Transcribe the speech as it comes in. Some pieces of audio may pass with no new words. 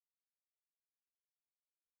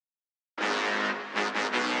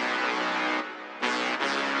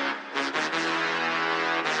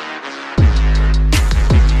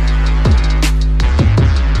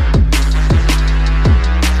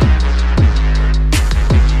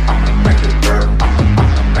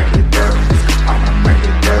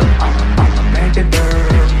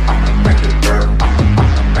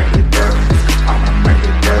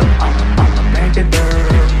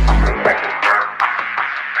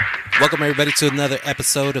Welcome, everybody, to another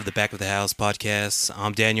episode of the Back of the House podcast.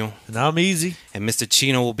 I'm Daniel. And I'm Easy. And Mr.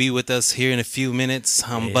 Chino will be with us here in a few minutes.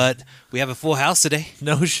 But we have a full house today.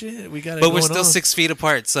 No shit. We got it. But we're still 6 feet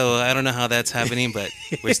apart, so I don't know how that's happening, but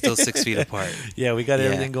we're still 6 feet apart. Yeah, we got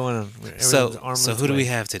everything going on. So who do we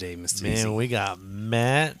have today, Mr. Man, Easy? we got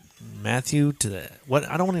Matthew to the what?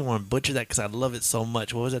 I don't even want to butcher that because I love it so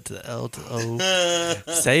much. What was that to the L to the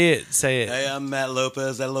O? Say it. Hey, I'm Matt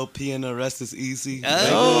Lopez. That little P in the rest is easy.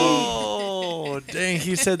 Oh, dang!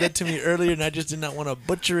 He said that to me earlier, and I just did not want to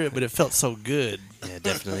butcher it, but it felt so good. Yeah,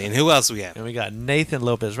 definitely. And who else we have? And we got Nathan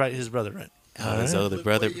Lopez, right? His brother, right? His older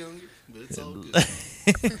brother. Younger, but it's all good.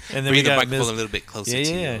 And then Bring we the got microphone a little bit closer to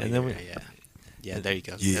you. And then Yeah, there you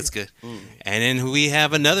go. Yeah. That's good. And then we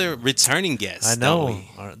have another returning guest. I know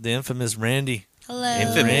the infamous Randy. Hello.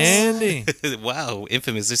 Randy. Wow,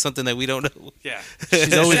 infamous. There's something that we don't know. Yeah,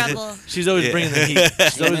 Trouble. she's always bringing the heat.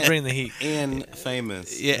 She's always bringing the heat. And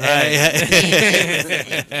famous. Yeah. Right.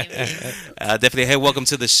 Definitely. Hey, welcome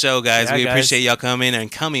to the show, guys. Yeah, we guys. appreciate y'all coming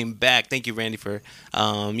and coming back. Thank you, Randy, for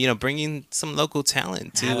bringing some local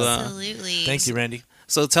talent to. Absolutely. Thank you, Randy.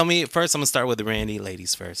 So tell me first. I'm gonna start with the Randy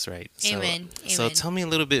ladies first, right? Amen. So Amen. tell me a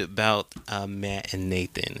little bit about Matt and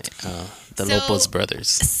Nathan, the Lopez brothers.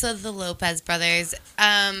 So the Lopez brothers.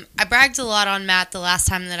 I bragged a lot on Matt the last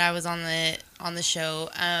time that I was on the show.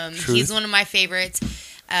 Truth. He's one of my favorites.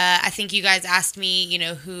 I think you guys asked me,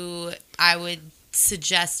 who I would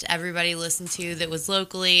suggest everybody listen to that was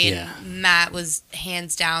locally. Yeah. And Matt was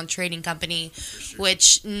hands down Trading Company,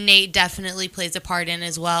 which Nate definitely plays a part in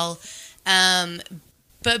as well.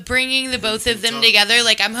 But bringing the both of them together,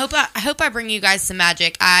 I hope I bring you guys some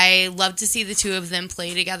magic. I love to see the two of them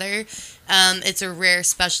play together. It's a rare,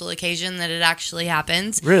 special occasion that it actually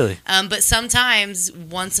happens. Really? But sometimes,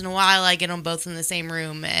 once in a while, I get them both in the same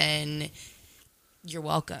room, and you're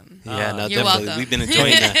welcome. Yeah, no, You're definitely. welcome. We've been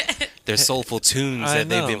enjoying their soulful tunes I that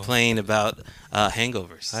they've been know. playing about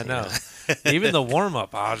hangovers. I know. Even the warm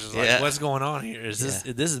up, I was just like, Yeah. "What's going on here? Is this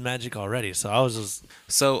this is magic already?" So I was just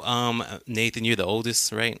So, Nathan, you're the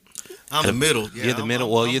oldest, right? I'm the middle. Yeah, You're the middle.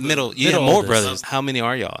 Well, you're the middle. You middle have more oldest. brothers. How many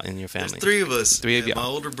are y'all in your There's family? three of us. Three of y'all. My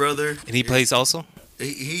older brother. And he plays also?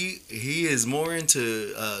 He is more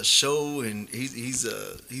into show, and he's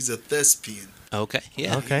a thespian. Okay.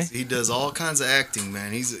 Yeah. Okay. He does all kinds of acting,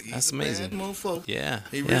 man. He's That's a amazing. bad mofo. Yeah.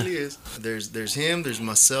 He really is. There's him. There's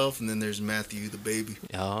myself, and then there's Matthew, the baby.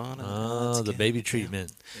 Oh, no, oh, that's the good. baby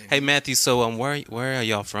treatment. Hey, Matthew. So, where are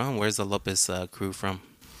y'all from? Where's the Lopez crew from?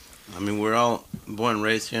 I mean, we're all born and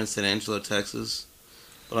raised here in San Angelo, Texas.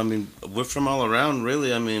 But, I mean, we're from all around,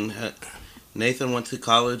 really. I mean, Nathan went to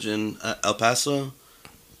college in El Paso.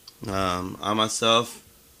 I myself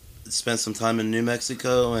spent some time in New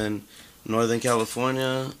Mexico and Northern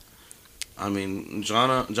California. I mean,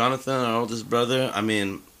 Jonathan, our oldest brother, I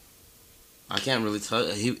mean, I can't really tell.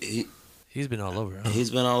 He's been all over. Huh?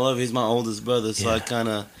 He's been all over. He's my oldest brother, so Yeah. I kind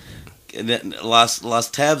of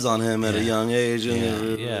lost tabs on him at a young age and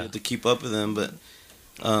really Yeah. to keep up with him. But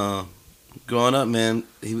growing up, man,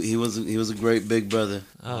 he was a great big brother.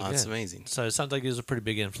 Oh, that's good. amazing. So it sounds like he was a pretty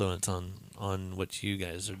big influence on what you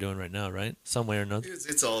guys are doing right now, right? Some way or another.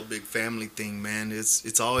 It's all a big family thing, man.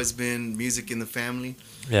 It's always been music in the family.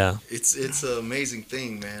 Yeah. It's an amazing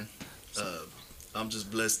thing, man. I'm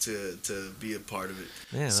just blessed to be a part of it.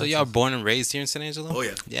 Yeah. So, that's y'all awesome. born and raised here in San Angelo? Oh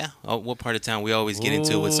yeah. Yeah. Oh, what part of town? We always get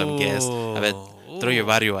into it with some guests. I bet. Throw your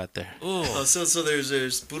barrio out there. Ooh. So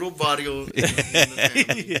there's puro barrio in the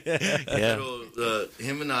family. Yeah. So,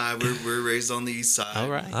 him and I we're raised on the east side. All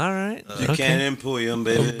right. All right. Buchanan, Pulliam,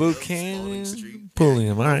 baby. Buchanan, Street.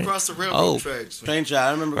 Pulliam. All right. Across the railroad Oh. tracks. Train track.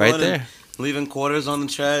 I remember Right going there. and leaving quarters on the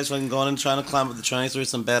trash, so I can go in and trying to climb up the trains with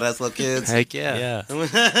some badass little kids. Heck yeah. Yeah.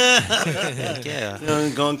 Heck yeah. You know,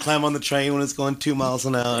 go and climb on the train when it's going 2 miles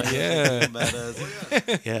an hour. Yeah.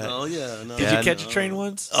 Badass. Yeah. Oh yeah. No, Did Yeah, you catch a train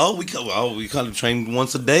once? Oh, we kind of train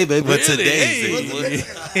once a day, baby. What's a Really? day?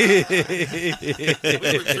 Hey.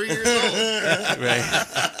 We were 3 years old. Right.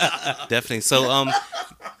 Definitely. So, right.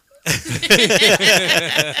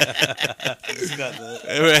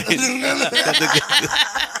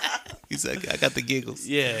 He's like, I got the giggles.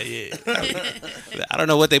 Yeah, yeah. I don't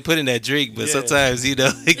know what they put in that drink, but Yeah. sometimes, it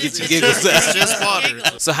gets you giggles. It's just water.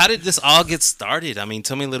 So how did this all get started? I mean,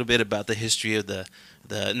 tell me a little bit about the history of the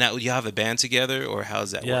now you have a band together, or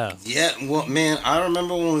how's that Yeah. work? Yeah, well, man, I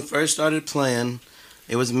remember when we first started playing.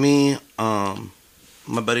 It was me, my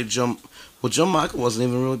buddy Joe. Well, Joe Michael wasn't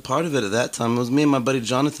even really part of it at that time. It was me and my buddy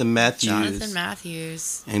Jonathan Matthews. Jonathan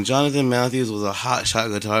Matthews. And Jonathan Matthews was a hot shot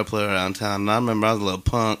guitar player around town. And I remember I was a little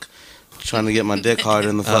punk trying to get my dick hard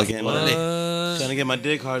in the fucking. What? Trying to get my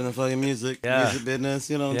dick hard in the fucking music business,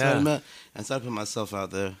 you know what I'm talking about? And so I put myself out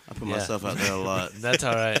there. I put myself out there a lot. That's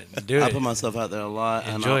all right. Do it. I put myself out there a lot.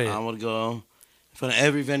 Enjoy and it. I would go in front of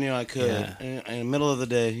every venue I could. Yeah. In the middle of the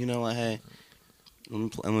day, you know, like, hey,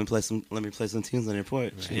 let me play some tunes on your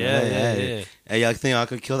porch. You know, Yeah, hey, Hey, y'all think I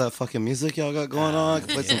could kill that fucking music y'all got going on? I could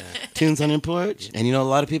play some tunes on your porch. And you know, a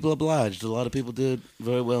lot of people obliged. A lot of people did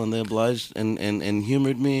very well, and they obliged and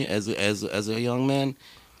humored me as a young man.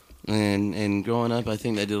 And growing up, I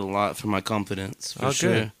think they did a lot for my confidence, for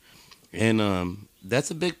sure. Good. And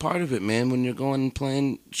that's a big part of it, man. When you're going and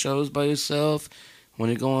playing shows by yourself, when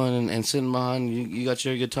you're going and sitting behind, you got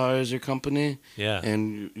your guitar as your company, Yeah.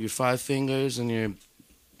 and your 5 fingers and your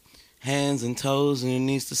hands and toes and your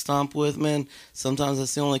knees to stomp with, man. Sometimes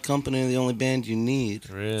that's the only company, the only band you need.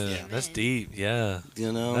 Really? Yeah. That's deep. Yeah.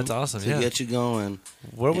 You know, That's awesome, to yeah. get you going.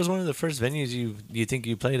 Where was one of the first venues you think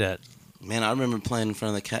you played at? Man, I remember playing in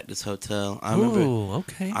front of the Cactus Hotel. I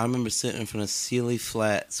remember sitting in front of Sealy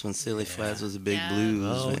Flats when Sealy Flats was a big Yeah. blues.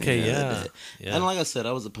 Oh, venue okay, the other yeah. day. Yeah. And like I said,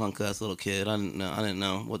 I was a punk ass little kid. I didn't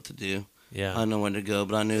know what to do. I Yeah. didn't know where to go,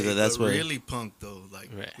 but I knew that's but where. really punk though.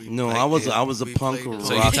 Like Right. No, I was a punk rocker.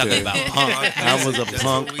 So you're talking about punk. I was a That's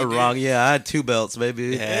punk what we did. rock. Yeah, I had 2 belts,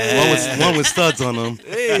 baby. Yeah. One with studs on them.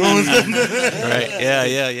 Right.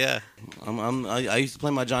 Yeah. I used to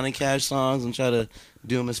play my Johnny Cash songs and try to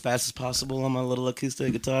do them as fast as possible on my little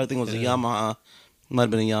acoustic guitar. I think it was a Yamaha. Might have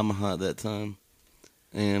been a Yamaha at that time.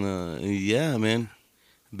 And yeah, man,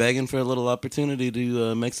 begging for a little opportunity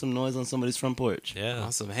to make some noise on somebody's front porch. Yeah.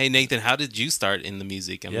 Awesome. Hey Nathan, how did you start in the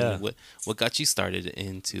music? I Yeah. mean, what got you started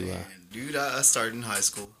into Man, dude, I started in high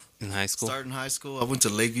school. in high school? I went to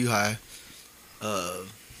Lakeview High.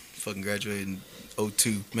 Fucking graduated in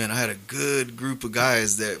 '02. Man, I had a good group of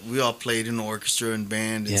guys that we all played in the orchestra and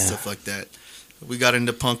band and Yeah. stuff like that. We got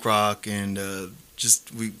into punk rock and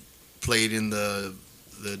we played in the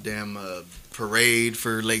damn parade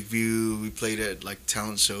for Lakeview. We played at like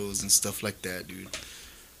talent shows and stuff like that, dude.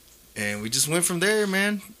 And we just went from there,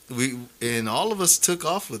 man. And all of us took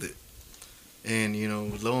off with it. And, you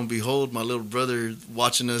know, lo and behold, my little brother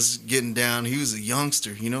watching us getting down, he was a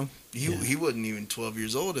youngster, you know. He wasn't even 12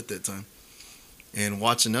 years old at that time. And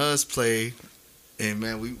watching us play, and,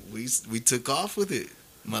 man, we took off with it.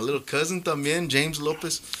 My little cousin, también, James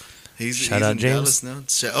Lopez, he's Shout out in James.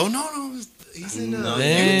 Dallas now. No, he's in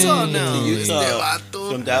Dang. Utah now. Utah. Este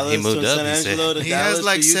vato. From Dallas He moved to up, San he said. Angelo to He Dallas has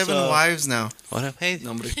like to 7 Utah. wives now. What up? Hey,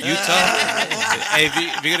 Number Utah. Hey,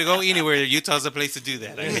 if you're gonna go anywhere, Utah's a place to do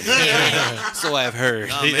that. So I've heard.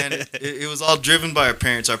 No, man, it was all driven by our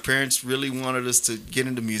parents. Our parents really wanted us to get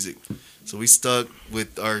into music, so we stuck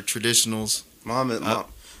with our traditionals.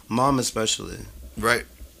 Mom especially. Right?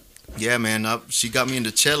 Yeah, man. She got me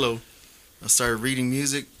into cello. I started reading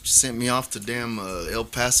music. She sent me off to damn El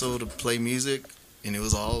Paso to play music, and it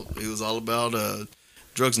was all about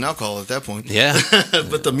drugs and alcohol at that point. Yeah.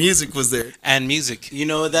 But the music was there. And music. You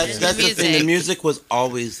know, that's the thing. The Music. music was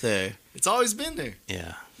always there. It's always been there.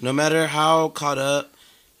 Yeah. No matter how caught up,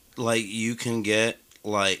 like, you can get,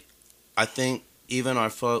 like, I think even our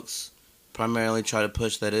folks primarily try to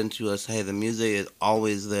push that into us. Hey, the music is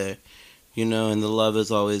always there, you know, and the love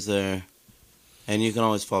is always there. And you can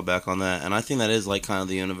always fall back on that. And I think that is, like, kind of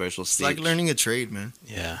the universal It's speech. like learning a trade, man.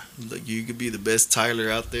 Yeah. Like, you could be the best tiler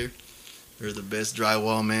out there, or the best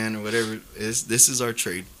drywall man, or whatever. This is our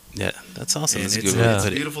trade. Yeah. That's awesome. And That's a it's, good way to it's a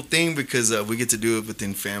put it. beautiful thing because we get to do it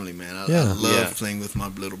within family, man. I Yeah. love Yeah. playing with my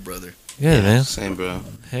little brother. Yeah, man. Same, bro.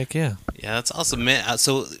 Heck yeah. Yeah, that's awesome, man.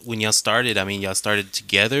 So when y'all started, I mean, y'all started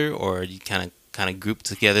together, or you kind of grouped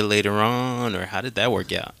together later on, or how did that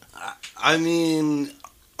work out? I mean,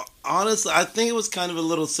 honestly, I think it was kind of a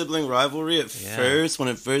little sibling rivalry at Yeah. first, when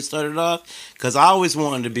it first started off, because I always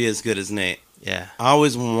wanted to be as good as Nate. Yeah. I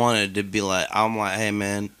always wanted to be like, I'm like, hey,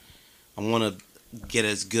 man, I want to get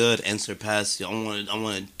as good and surpass you. I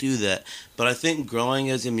want to do that. But I think growing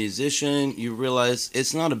as a musician, you realize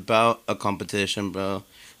it's not about a competition, bro.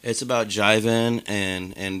 It's about jiving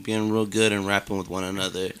and being real good and rapping with one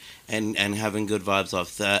another and having good vibes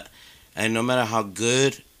off that. And no matter how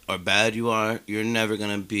good or bad you are, you're never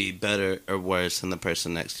going to be better or worse than the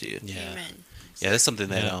person next to you. Yeah. Amen. Yeah, that's something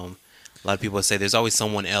that Yeah. a lot of people say. There's always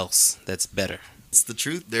someone else that's better. It's the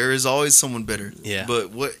truth. There is always someone better. Yeah. But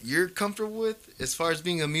what you're comfortable with as far as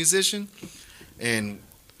being a musician, and,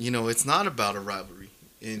 you know, it's not about a rivalry.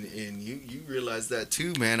 And you realize that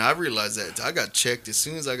too, man. I realized that. I got checked as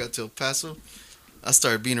soon as I got to El Paso. I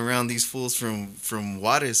started being around these fools from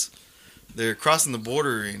Juarez. They're crossing the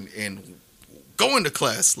border and going to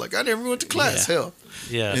class. Like, I never went to class. Yeah. Hell.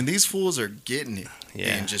 Yeah. And these fools are getting it.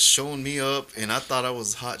 Yeah. And just showing me up. And I thought I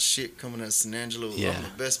was hot shit coming at San Angelo. Yeah. I'm the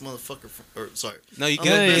best motherfucker. Sorry. No, you I'm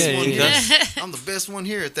got the best yeah, one yeah. here. I'm the best one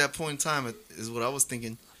here at that point in time, is what I was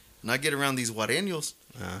thinking. And I get around these Guareños,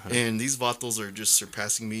 and these vatos are just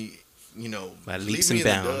surpassing me, By leaving leaps me and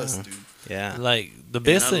in bounds, the dust, huh? dude. Yeah. Like the And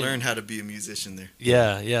best I thing. learned how to be a musician there.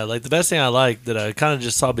 Yeah. Like the best thing I like that I kind of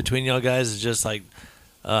just saw between y'all guys is just like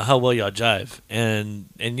how well y'all jive, and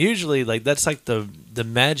usually like that's like the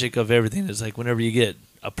magic of everything is like whenever you get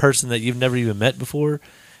a person that you've never even met before,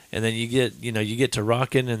 and then you get to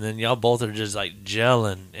rocking, and then y'all both are just like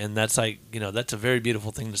gelling, and that's like that's a very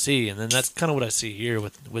beautiful thing to see, and then that's kind of what I see here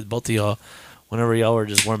with both of y'all. Whenever y'all were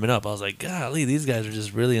just warming up, I was like, golly, these guys are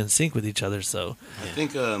just really in sync with each other. So I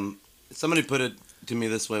think somebody put it to me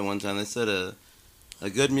this way one time. They said a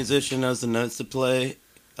good musician knows the notes to play.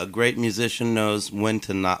 A great musician knows when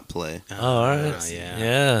to not play. all right,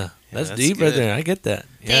 Yeah. that's that's deep right good. there. I get that.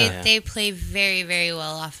 Yeah, They play very, very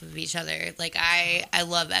well off of each other. Like I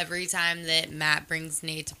love every time that Matt brings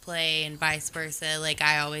Nate to play and vice versa. Like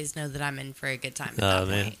I always know that I'm in for a good time at that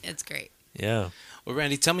man. point. It's great. yeah. Well,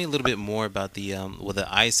 Randy, tell me a little bit more about the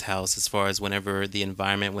ice house, as far as whenever the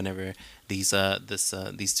environment, whenever these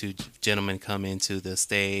two gentlemen come into the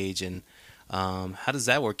stage, and how does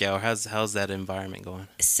that work out? How's that environment going?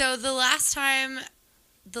 So the last time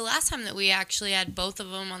that we actually had both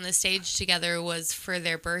of them on the stage together was for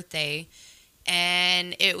their birthday,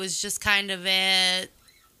 and it was just kind of a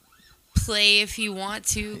play if you want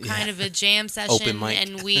to, kind of a jam session. Open mic.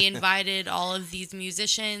 And we invited all of these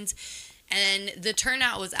musicians, and the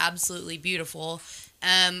turnout was absolutely beautiful.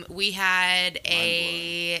 We had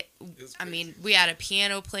we had a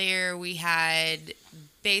piano player, we had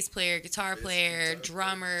bass player, guitar player,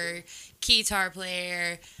 drummer, guitar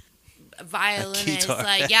player, violinist. Guitar.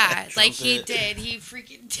 Like, yeah, like he Trumpet. did. He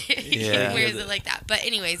freaking did. Yeah. He wears it like that. But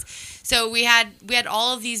anyways, so we had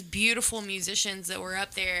all of these beautiful musicians that were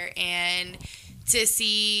up there, and to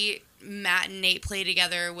see Matt and Nate play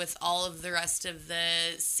together with all of the rest of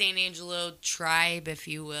the San Angelo tribe, if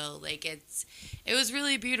you will, like it was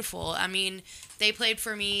really beautiful. I mean, they played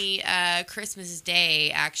for me Christmas Day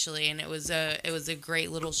actually, and it was a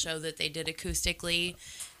great little show that they did acoustically.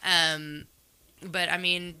 But I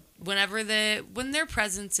mean, when their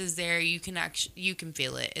presence is there, you can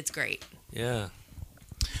feel it. It's great. Yeah.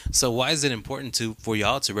 So why is it important for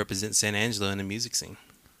y'all to represent San Angelo in the music scene?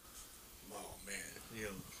 Oh, man.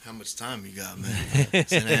 How much time you got, man?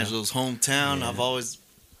 San Angelo's hometown. Yeah. I've always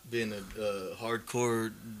been a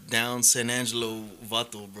hardcore down San Angelo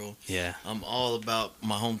vato, bro. Yeah. I'm all about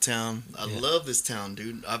my hometown. I love this town,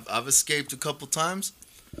 dude. I've escaped a couple times.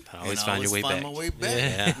 I always and find your way back. my way back.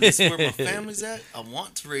 Yeah. This is where my family's at. I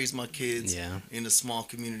want to raise my kids Yeah. in a small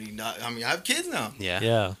community. I have kids now. Yeah.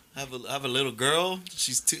 Yeah. I have a little girl.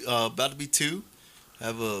 She's about to be 2. I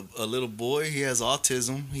have a little boy. He has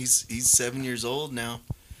autism. He's 7 years old now,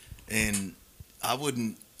 and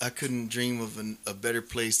I couldn't dream of a better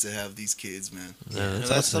place to have these kids, man. Yeah, That's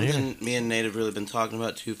awesome to hear. something me and Nate have really been talking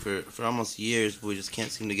about too for almost years, but we just can't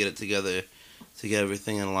seem to get it together to get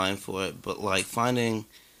everything in line for it. But like finding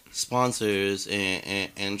sponsors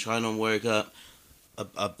and trying to work up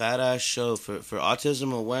a badass show for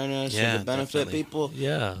autism awareness Yeah, and to benefit definitely. people.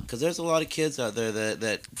 Yeah. Because there's a lot of kids out there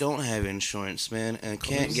that don't have insurance, man, and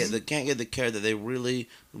can't get the care that they really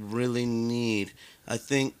need. I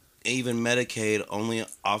think even Medicaid only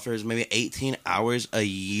offers maybe 18 hours a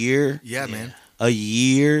year. Yeah, man. A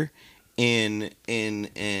year in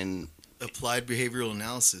Applied behavioral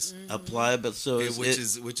analysis, apply, but so which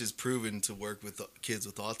is proven to work with kids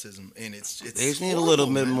with autism, and it's they just need a horrible, little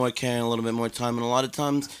bit man. more care and a little bit more time, and a lot of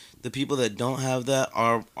times the people that don't have that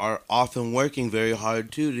are often working very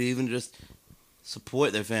hard too to even just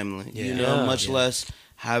support their family. You know, Yeah. much Yeah. less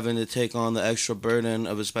having to take on the extra burden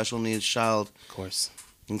of a special needs child. Of course.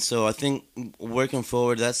 And so I think working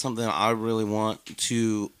forward, that's something I really want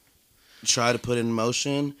to try to put in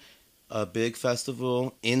motion. A big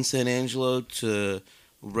festival in San Angelo to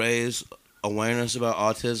raise awareness about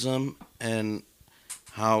autism and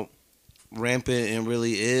how rampant it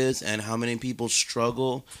really is and how many people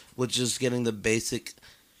struggle with just getting the basic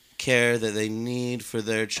care that they need for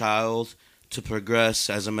their child to progress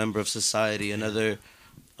as a member of society, another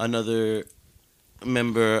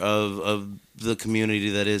member of the community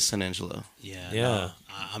that is San Angelo. Yeah. Yeah. no,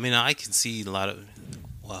 I mean, I can see I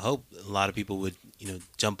hope a lot of people would,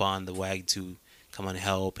 jump on the wagon to come on and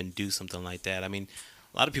help and do something like that. I mean,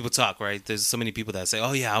 a lot of people talk, right? There's so many people that say,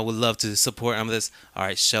 "Oh yeah, I would love to support." I'm this. All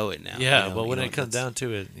right, show it now. Yeah, You know, but when you know, it comes that's- down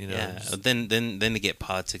to it, yeah, just- then they get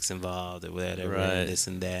politics involved or whatever, Right. and this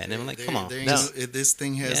and that, and I'm like, There- come on, there ain't Now- no- this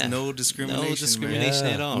thing has Yeah. no discrimination. no discrimination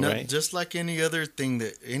Yeah. at all, man. right? Just like any other thing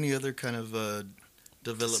any other kind of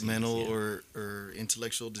developmental Disease, yeah. or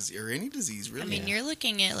intellectual disease or any disease I really. mean, you're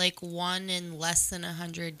looking at like 1 in less than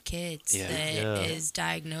 100 kids Yeah. that is Yeah.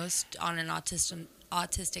 diagnosed on an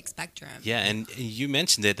autistic spectrum. Yeah, and you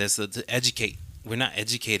mentioned it. That's to educate. We're not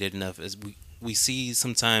educated enough. As we see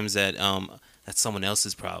sometimes that that's someone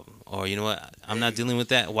else's problem, or you know what, I'm not dealing with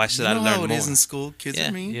that. Why should you I know learn how it more? is in school. Kids Yeah.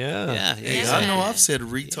 are mean. yeah, Yeah, Hey, Yeah. I know I've said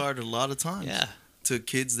retard a lot of times yeah, to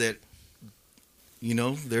kids that,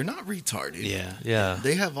 they're not retarded. yeah, yeah.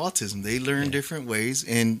 They have autism. They learn Yeah. different ways,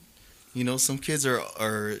 and some kids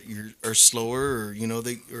are slower, or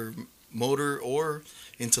they are motor or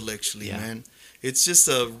intellectually. Yeah. Man, it's just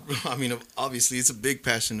obviously it's a big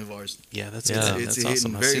passion of ours. yeah. That's Yeah. good. It's That's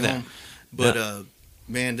awesome. hitting I very see that. home. But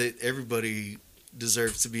man, everybody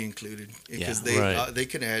deserves to be included because Yeah. Right. they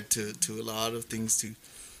can add to a lot of things to,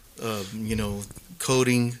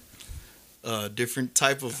 coding, different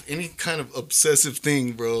type of any kind of obsessive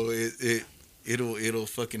thing, bro. It'll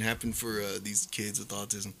fucking happen for these kids with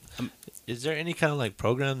autism. Is there any kind of like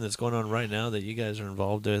program that's going on right now that you guys are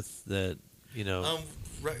involved with that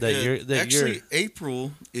Right, that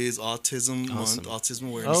April is Autism Awesome. Month, Autism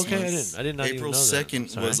Awareness Okay, Month. I did not even April know that.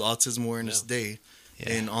 2nd Sorry. was Autism Awareness Day,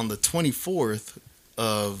 Yeah. and on the 24th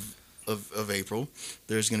of April,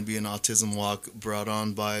 there's going to be an autism walk brought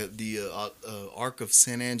on by the Arc of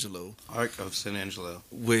San Angelo, Arc of San Angelo.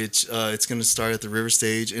 which it's going to start at the River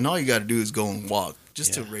Stage, and all you got to do is go and walk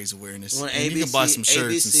just to Yeah. raise awareness. Well, And you can buy some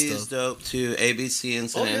shirts ABC and is stuff. dope too. ABC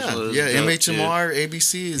and San Oh Angelo yeah, is yeah. dope MHMR,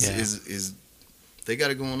 ABC Yeah. is they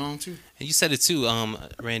got it going on too. And you said it too,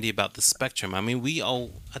 Randy, about the spectrum. I mean,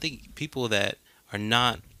 I think people that are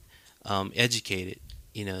not educated,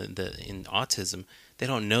 in autism, they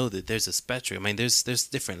don't know that there's a spectrum. I mean, there's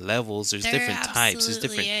different levels, there's There different types, there's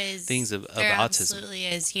absolutely different is. things of There autism. absolutely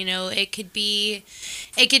is. It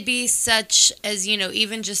could be such as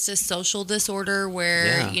even just a social disorder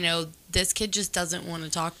where Yeah. this kid just doesn't want to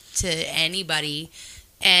talk to anybody,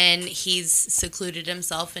 and he's secluded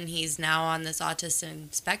himself, and he's now on this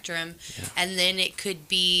autism spectrum. Yeah. And then it could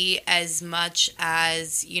be as much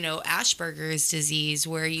as Asperger's disease,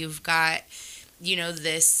 where you've got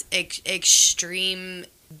this extreme,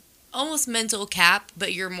 almost mental cap,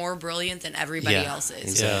 but you're more brilliant than everybody Yeah, else is.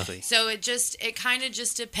 exactly. So it kind of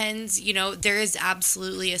just depends. There is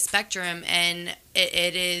absolutely a spectrum, and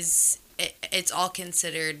it's all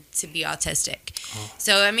considered to be autistic. Oh.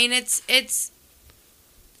 So I mean, it's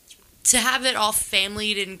to have it all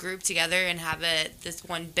familied and grouped together and have this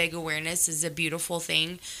one big awareness is a beautiful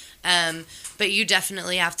thing. But you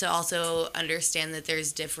definitely have to also understand that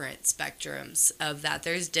there's different spectrums of that.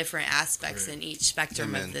 There's different aspects in each spectrum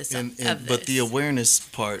Amen. of this. But the awareness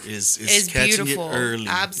part is is catching beautiful. it early.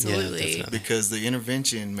 Absolutely. definitely. Because the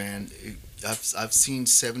intervention, man, I've seen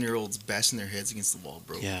 7-year-olds bashing their heads against the wall,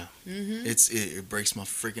 bro. Yeah, Mm-hmm. It breaks my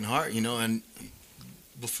freaking heart, and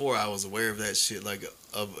before I was aware of that shit, like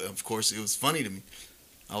of course it was funny to me.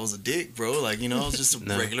 I was a dick, bro. Like, I was just a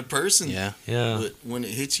No. regular person. yeah, Yeah, But when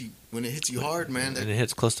it hits you hard, man, and it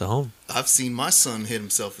hits close to home. I've seen my son hit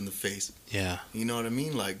himself in the face. yeah, You know what I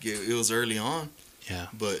mean? Like it was early on, yeah.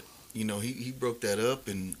 but he broke that up,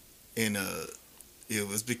 and it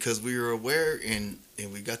was because we were aware and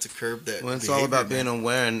we got to curb that. Well, it's all about behavior, being man.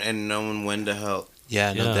 aware and knowing when to help.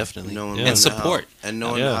 Yeah, no, Yeah. definitely. Knowing Yeah. when And to support. help, and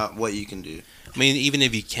knowing Yeah. what you can do. I mean, even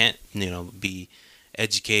if you can't, be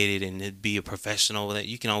educated and be a professional, that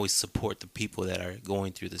you can always support the people that are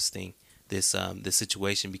going through this thing, this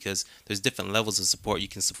situation, because there's different levels of support. You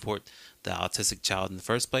can support the autistic child in the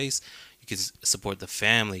first place. You can support the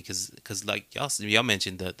family because like y'all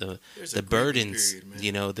mentioned There's the a grieving burdens.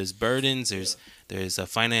 period, man. There's burdens. There's a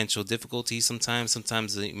financial difficulty sometimes.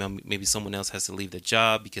 Sometimes maybe someone else has to leave their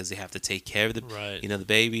job because they have to take care of the Right. the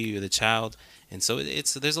baby or the child. And so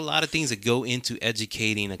there's a lot of things that go into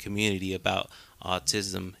educating a community about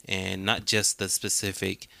autism, and not just the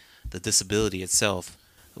disability itself.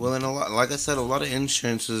 Well, and like I said, a lot of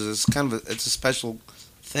insurances is it's a special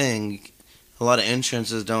thing. A lot of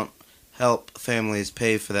insurances don't help families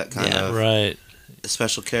pay for that kind Yeah. of Right.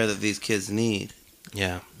 special care that these kids need.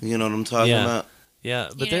 Yeah, You know what I'm talking Yeah. about? Yeah,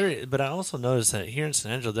 but Yeah. but I also noticed that here in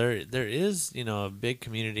San Angelo, there is a big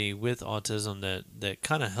community with autism that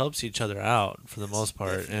kind of helps each other out for the most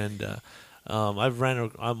part. And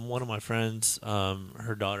one of my friends,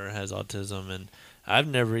 her daughter has autism, I've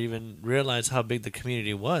never even realized how big the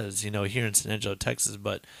community was, here in San Angelo, Texas.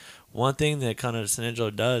 But one thing that kind of San Angelo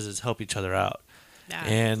does is help each other out. Yeah.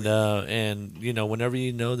 And whenever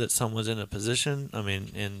you know that someone's in a position, I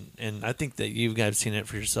mean, and I think that you guys seen it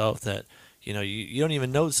for yourself that you don't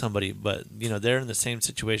even know somebody, but they're in the same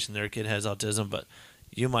situation. Their kid has autism, but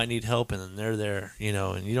you might need help, and then they're there,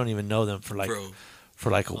 and you don't even know them for like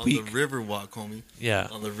a week. On the river walk, homie. Yeah.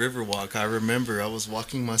 On the river walk, I remember I was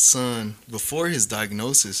walking my son before his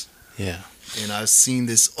diagnosis. Yeah. And I've seen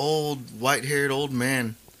this old, white-haired old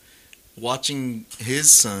man watching his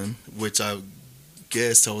son, which I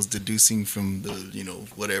guess I was deducing from the,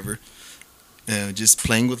 whatever, just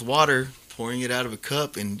playing with water, pouring it out of a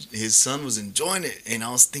cup, and his son was enjoying it. And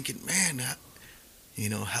I was thinking, man,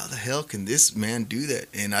 how the hell can this man do that?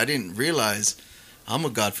 And I didn't realize I'm a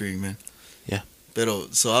God-fearing man. Yeah.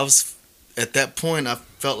 So I was, at that point, I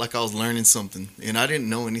felt like I was learning something. And I didn't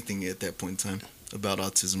know anything at that point in time about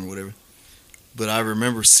autism or whatever. But I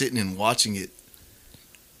remember sitting and watching it.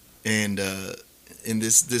 And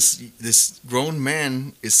this grown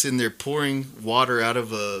man is sitting there pouring water out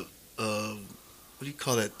of a what do you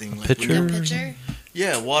call that thing? Pitcher? A pitcher?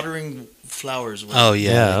 Yeah, watering flowers. Oh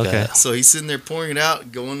yeah. Yeah, okay. So he's sitting there pouring it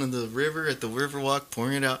out, going to the river at the river walk,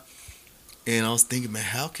 pouring it out. And I was thinking, man,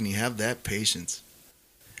 how can he have that patience?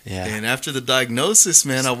 Yeah. And after the diagnosis,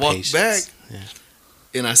 man, I walked Patience. back,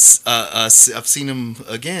 Yeah. and I've seen him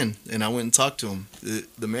again, and I went and talked to him.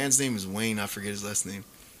 The man's name is Wayne. I forget his last name.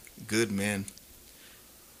 Good man.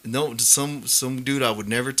 No, some dude I would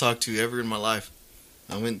never talk to ever in my life.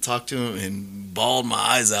 I went and talked to him and bawled my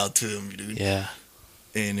eyes out to him, dude. Yeah.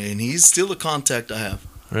 And he's still a contact I have.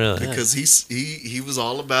 Really? Because he was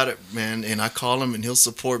all about it, man. And I call him and he'll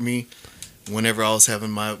support me whenever I was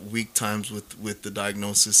having my weak times with the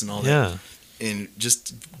diagnosis and all that. Yeah. And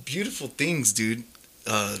just beautiful things, dude.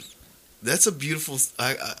 That's a beautiful.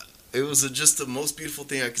 It was just the most beautiful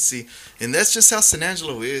thing I could see, and that's just how San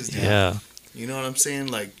Angelo is, dude. Yeah. You know what I'm saying?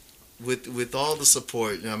 Like with all the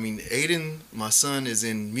support. I mean, Aiden, my son, is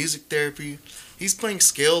in music therapy. He's playing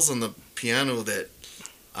scales on the piano that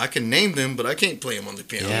I can name them, but I can't play them on the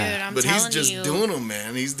piano. Yeah. Dude, I'm But he's telling just you, doing them,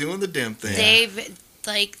 man. He's doing the damn thing. they've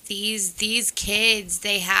like these kids.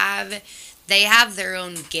 They have their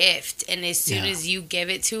own gift, and as soon Yeah. as you give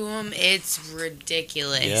it to them, it's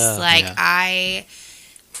ridiculous. Yeah. Like Yeah.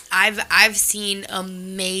 I've seen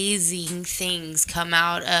amazing things come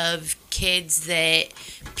out of kids that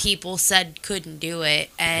people said couldn't do it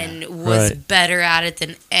and was Right. better at it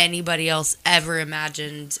than anybody else ever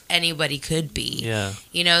imagined anybody could be. Yeah.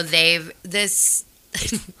 They've this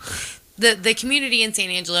the community in San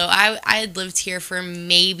Angelo. I had lived here for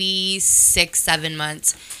maybe 6-7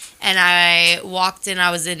 months, and I walked in.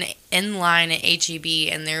 I was in line at HEB,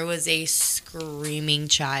 and there was a screaming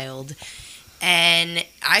child. And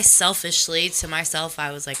I selfishly, to myself,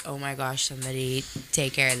 I was like, oh my gosh, somebody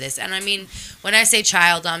take care of this. And I mean, when I say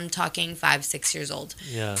child, I'm talking 5-6 years old.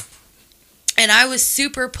 Yeah. And I was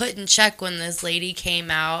super put in check when this lady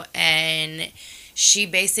came out, and she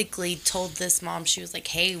basically told this mom, she was like,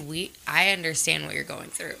 hey, I understand what you're going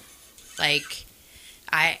through. Like,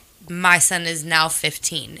 my son is now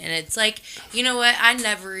 15. And it's like, you know what? I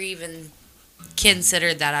never even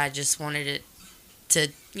considered that. I just wanted it to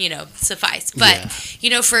suffice. But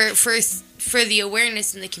for the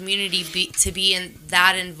awareness in the community to be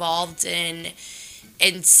that involved in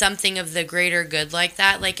something of the greater good like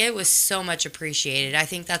that, like, it was so much appreciated. I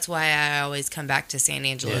think that's why I always come back to San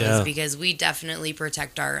Angelo, is because we definitely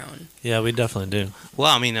protect our own. Yeah, we definitely do.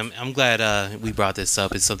 Well, I mean, I'm glad we brought this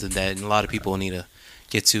up. It's something that a lot of people need to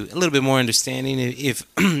get to a little bit more understanding,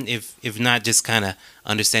 if not just kind of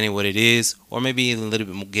understanding what it is, or maybe a little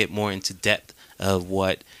bit more, get more into depth of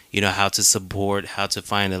what, how to support, how to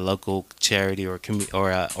find a local charity or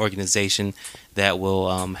organization that will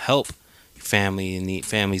help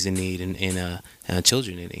families in need and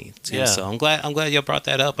children in need too. Yeah. So I'm glad y'all brought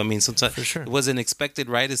that up. I mean, sometimes For sure. it wasn't expected,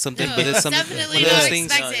 right? It's something, No, but it's it's something. definitely one of not those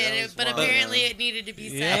things- expected, but apparently it needed to be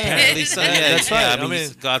said. Yeah. Apparently, so, yeah, That's right. Yeah, I mean,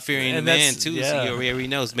 God-fearing and man that's- too. yeah. So he already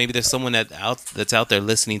knows. Maybe there's someone that's out there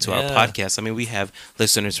listening to our Yeah. podcast. I mean, we have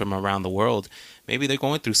listeners from around the world. Maybe they're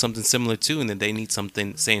going through something similar too, and then they need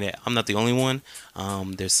something saying that I'm not the only one.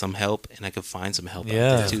 There's some help, and I could find some help out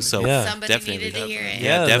Yeah. there too. So Yeah. Somebody definitely, needed to hear it.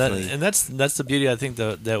 Yeah, definitely. And that's the beauty, I think,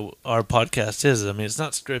 that our podcast is. I mean, it's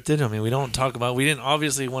not scripted. I mean, we don't talk about. We didn't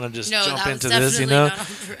obviously want to just No, jump that was into this, definitely not on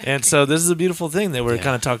the record. And so this is a beautiful thing that we're Yeah.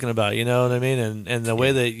 kind of talking about. You know what I mean? And the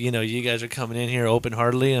way that you guys are coming in here open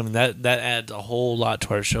heartedly. I mean, that adds a whole lot to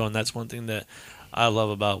our show, and that's one thing that I love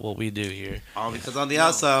about what we do here. Because on the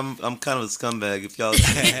outside, I'm kind of a scumbag. If y'all, But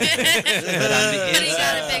he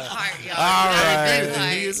got a big heart, y'all. All He got a right. big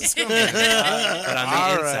heart. He is a scumbag. But on the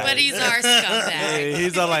All inside, right. But he's our scumbag. Hey,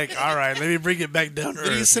 he's all like, all right, let me bring it back down to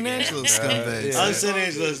But he's earth. San Angelo scumbag. I'm San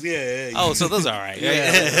Angeles. Yeah. oh, so those are all right.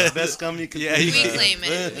 yeah. Best scum you could. Yeah, be. you We can- claim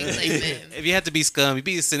it. We claim it. If you have to be scum, you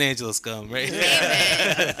be a San Angelo scum, right?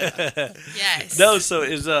 Amen. Yes. No, so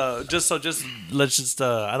is just let's just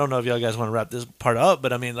I don't know if y'all guys want to wrap this part up,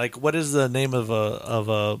 but I mean, like, what is the name of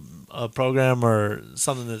a program or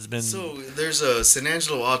something that's been So there's a San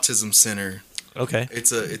Angelo Autism Center. okay?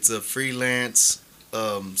 It's a freelance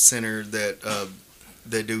center that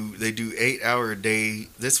they do 8 hour a day.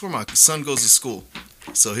 That's where my son goes to school.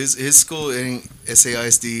 So his school, it ain't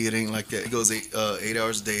SAISD, it ain't like that. He goes 8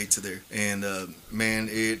 hours a day to there, and man,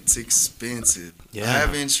 it's expensive. Yeah. I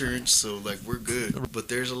have insurance, so like we're good. But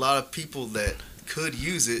there's a lot of people that could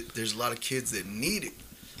use it. There's a lot of kids that need it.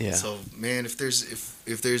 Yeah. So man, if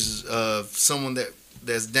there's someone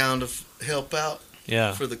that's down to help out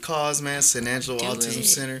Yeah. for the cause, man, San Angelo Do Autism it.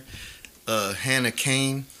 Center. Hannah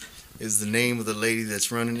Kane is the name of the lady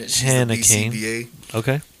that's running it. She's Hannah the Kane. BCBA,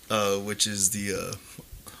 Okay. which is the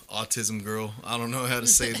autism girl. I don't know how to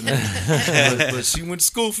say the name, but she went to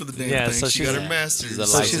school for the damn Yeah, thing. so she she's got a- her master's. she's a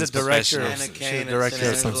So she's a licensed director. professional. Hannah She's Kane a director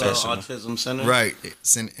of at some San sort. Angelo Autism Center. Right,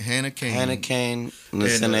 Hannah Kane. Hannah Kane and the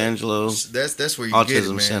And, San Angelo That's where you get it, Autism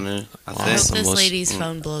man. Center. I I think. hope Awesome. this Well, lady's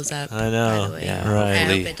phone blows up. I know. By the way. Yeah, Right. I hope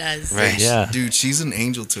hopefully. it does. Right. Yeah. Dude, she's an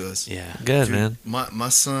angel to us. Yeah. Good, Dude, man. My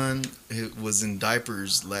son was in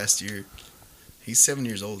diapers last year. He's 7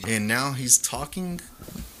 years old, and now he's talking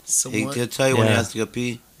He somewhat. could tell you when he Yeah. has to go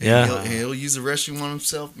pee. And Yeah. he'll use the restroom on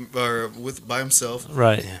himself or by himself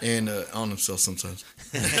Right. and on himself sometimes.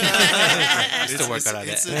 Still work out of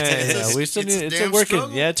it's that. Yeah, we still need. It's a damn working.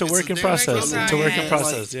 struggle. Yeah, it's a It's a working damn process. struggle. It's a working Right.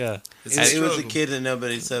 process. Yeah. It's It was a struggle. kid that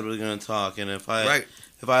nobody said was going to talk, and if I Right.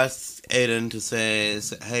 asked Aiden to say,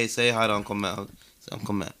 hey, say hi to Uncle Matt, say,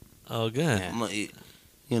 Uncle Matt. Oh, good. Yeah. I'm like,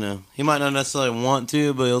 you know, he might not necessarily want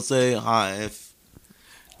to, but he'll say hi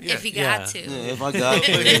If you Yeah. got to. if I got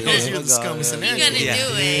to. But he knows you're If I the got scum of it. San You're Angelo. gonna Yeah. do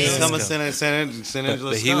He's it. scum of San Angelo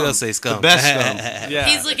But he scum. will say scum. The best scum. Yeah.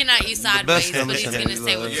 He's looking at you sideways, scum but is he's San gonna say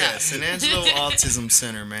Angelo. what's Yeah, up. San Angelo Autism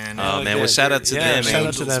Center, man. Oh, man. good. Well, shout out to Yeah, them. shout man.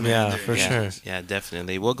 out to them. man. Yeah, They're- for yeah, sure. Yeah,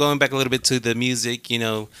 definitely. Well, going back a little bit to the music,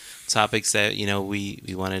 topics that we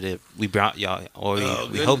wanted to we brought y'all or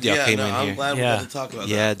we hoped y'all came in I'm here. glad Yeah. we got to talk about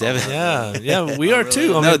Yeah, that. definitely. Yeah, we are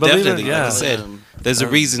too. I mean, No, believe it, definitely. yeah. Like I said, there's a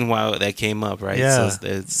reason why that came up, right? Yeah. So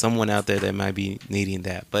there's someone out there that might be needing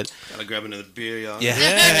that, but Gotta grab another beer, y'all. yeah.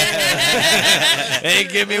 Hey,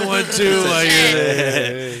 give me one too. While you're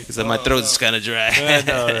there. So my throat's kind of dry. I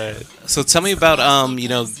know, right? So tell me about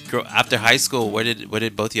after high school, where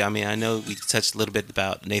did both of you? I mean, I know we touched a little bit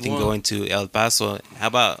about Nathan Well- going to El Paso. How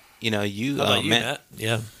about you? How about you, Matt? Matt?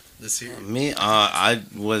 Yeah. Let's hear it. Me, I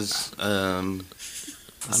was, I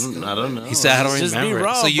don't know. He said, "I don't Just be remember."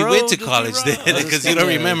 raw, so you bro. went to Just be college raw. then, because you don't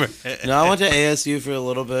remember. No, I went to ASU for a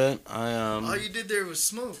little bit. All you did there was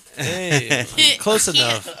smoke. Hey, close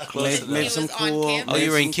enough. Close Made enough. some was on cool. campus. Oh,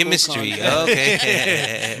 you were in made some cool chemistry. contacts.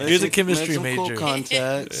 Okay. Made He was a some- chemistry made some major. Cool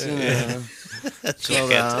contacts. You know.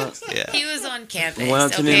 Chilled out. Yeah. He was on campus. Went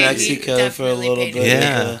out to New okay? He Mexico for a definitely little paid bit.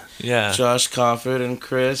 Yeah. Yeah. Josh Cofford and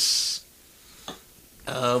Chris.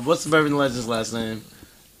 What's the Bourbon Legend's last name?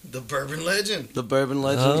 The Bourbon Legend. The Bourbon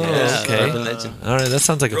Legend. Oh, Yeah, okay. Urban Legend. All right, that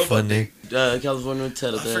sounds like a Robot fun name. California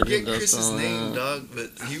Ted. I forget Chris's name, dog,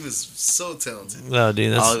 but he was so talented. No,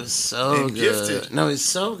 dude, Oh, that's. he was so And good. gifted. No, he's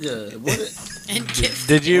so good. What? And gift.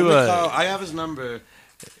 Did you? I have his number.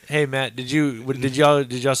 Hey, Matt, did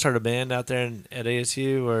y'all start a band out there at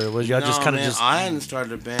ASU, or was y'all just No, kind of man, just? I hadn't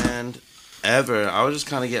started a band ever. I was just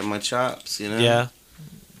kind of getting my chops, you know. Yeah.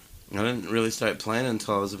 I didn't really start playing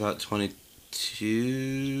until I was about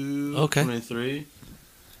 22, Okay. 23.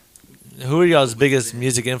 Who are y'all's biggest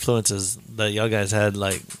music influences that y'all guys had,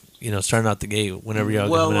 like, starting out the gate whenever y'all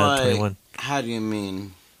Well, coming out like, at 21? How do you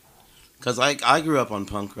mean? Because I grew up on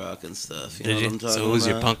punk rock and stuff. You Did know you? what I'm talking So who was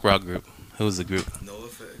your about? punk rock group? Who was the group? No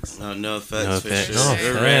effects. No effects. No for Effects. sure. No Or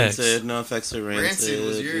Effects. Rancid. No effects or Rancid. Rancid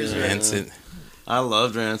was yours, yeah. right? Rancid. I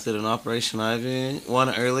loved Rancid and Operation Ivy. One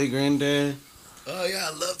early Green Day. Oh yeah,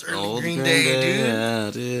 I loved early Old Green Day, dude. Yeah,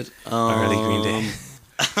 dude. Early Green Day.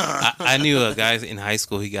 I knew a guy in high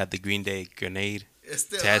school. He got the Green Day grenade It's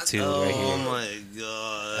still, tattooed Oh right here. my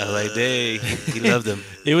god. I was like, dang, he loved them.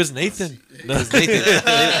 It was Nathan. Roll up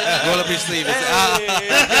your sleeve and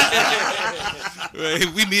say,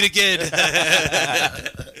 we meet again.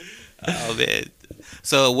 Oh man.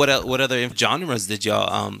 So what other genres did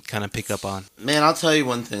y'all kind of pick up on? Man, I'll tell you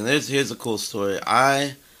one thing. Here's a cool story.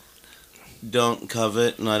 don't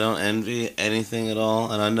covet and I don't envy anything at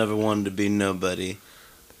all, and I never wanted to be nobody,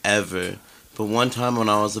 ever. But one time when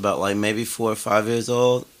I was about like maybe 4 or 5 years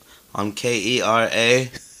old, on KERA,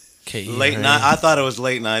 late night. I thought it was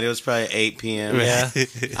late night. It was probably 8 p.m. Yeah.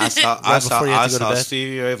 I saw before you have to go to bed?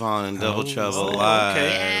 Stevie Ray Vaughan and Double Trouble Oh, live okay.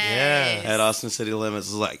 Yes. Yeah. at Austin City Limits.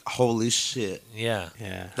 It was like, holy shit. Yeah.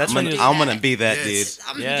 Yeah. That's I'm when gonna, you. I'm gonna be that Yes.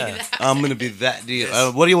 I'm gonna Yeah. do that. dude. I'm gonna be that dude.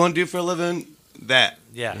 Yes. What do you want to do for a living? That.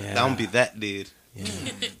 Yeah. Yeah. I'm gonna be that dude.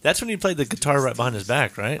 That's when you played the guitar right behind his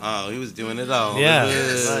back, right? Oh, he was doing it all. Yeah.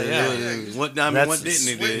 Yes. Yeah. What? I mean, That's- what didn't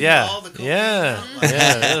he do? Yeah. All the cocaine. Yeah.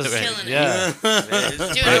 Yeah. It was, Killing it. yeah. Doing a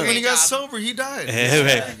Right when great he got job. sober, he died.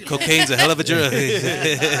 Cocaine's a hell of a drug.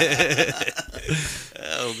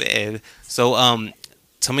 Oh man. So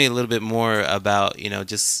tell me a little bit more about,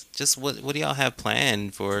 just what do y'all have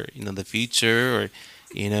planned for, the future,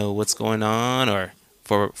 or what's going on, or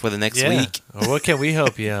for the next Yeah. week? Or what can we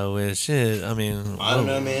help you out with? Shit. I mean, I don't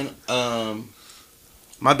know, man.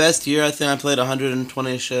 My best year, I think I played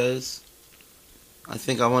 120 shows. I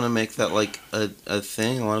think I want to make that like a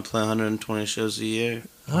thing. I want to play 120 shows a year,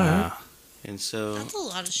 All right. and so That's a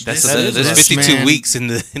lot of shit. That's That is there's nice, 52 man. weeks in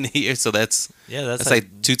the year, so that's Yeah, that's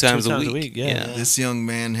like 2 times a week. Yeah. This young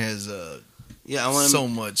man has yeah, I want so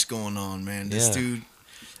much going on, man. This Yeah. dude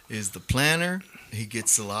is the planner. He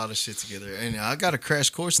gets a lot of shit together, and I got a crash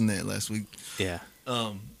course in that last week, Yeah.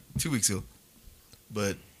 2 weeks ago.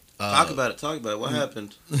 But talk about it. Talk about it. What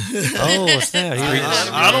happened? Oh, snap.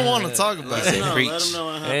 I don't want to talk about Let him it. know. Preach. Let him know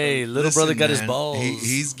what happened. Hey, little Listen, brother got his man, balls.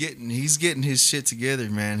 He's getting his shit together,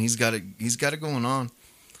 man. He's got it going on,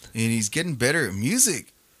 and he's getting better at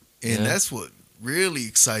music, and Yeah. that's what really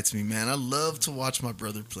excites me, man. I love to watch my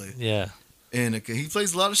brother play, Yeah. and he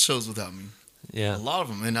plays a lot of shows without me. Yeah. A lot of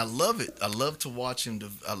them, and I love it. I love to watch him.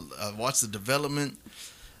 I watch the development.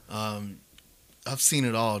 I've seen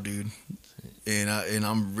it all, dude, and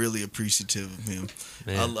I'm really appreciative of him.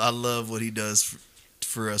 Man. I love what he does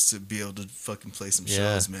for us to be able to fucking play some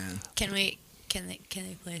shows, man. Can they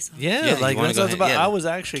play something? Yeah, Yeah, like you wanna that's go what I was ahead? about. Yeah. I was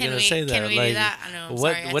actually Can gonna we, say that. can we like, do that? I know. I'm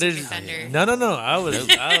what? sorry. What I is? took offender. No.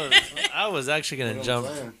 I was actually gonna jump.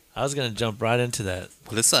 I was gonna jump right into that.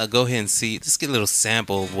 Well, let's go ahead and see. Let's get a little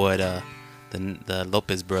sample of what the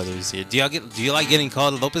Lopez brothers here. Do you like getting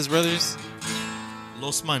called the Lopez brothers?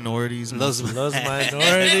 Los minorities. Those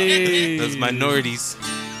minorities. Those minorities.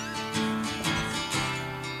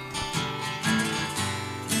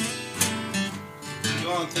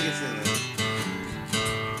 Go on, take it to them.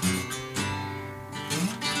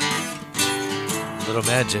 Little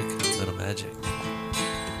magic. Little magic.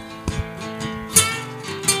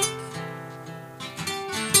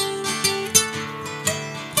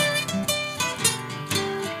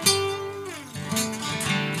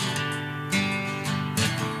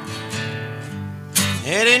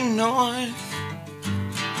 Heading north,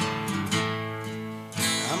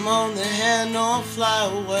 I'm on the head north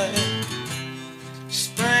flyaway.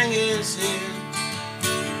 Spring is here,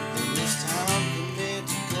 and it's time for me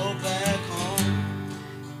to go back home.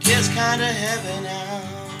 Gets kinda heavy now.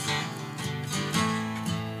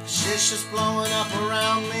 Shit's just blowing up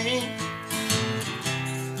around me.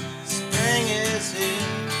 Spring is here,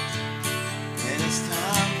 and it's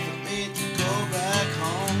time for me to go back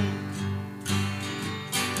home.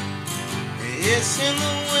 It's in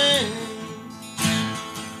the wind,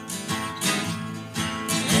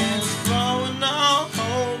 and it's blowing all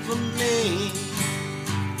over me.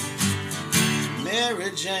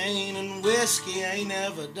 Mary Jane and whiskey ain't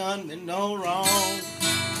never done me no wrong.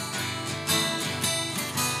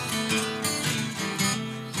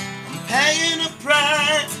 I'm paying a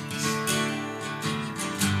price,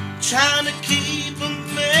 trying to keep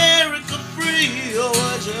America free. Oh,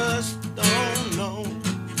 I just don't know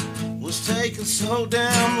what's taking so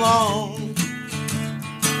damn long.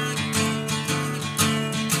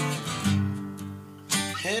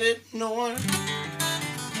 Headed north,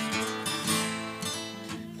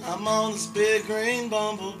 I'm on this big green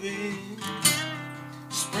bumblebee.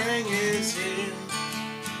 Spring is here,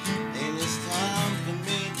 and it's time for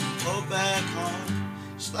me to go back home.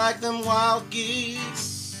 Just like them wild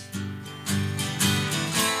geese,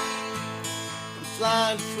 I'm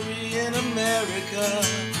flying free in America.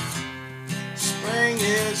 Spring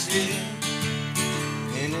is here,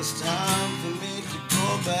 and it's time for me to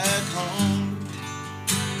go back home.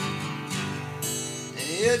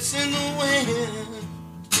 It's in the wind,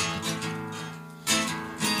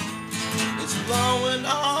 it's blowing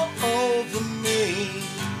all over me.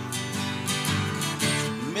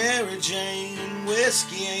 Mary Jane and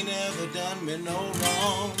whiskey ain't ever done me no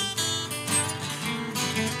wrong.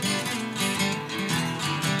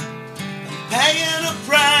 I'm paying a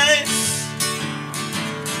price,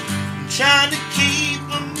 trying to keep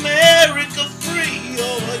America free.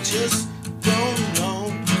 Oh, I just don't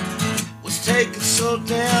know what's taking so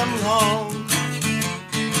damn long.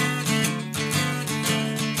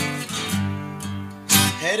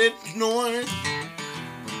 Headed north,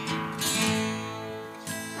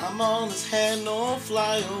 I'm on this hand, no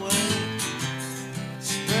fly away.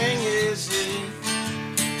 Spring is here,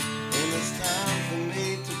 and it's time for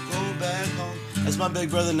me to go back home. That's my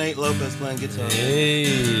big brother Nate Lopez playing guitar.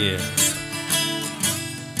 Hey.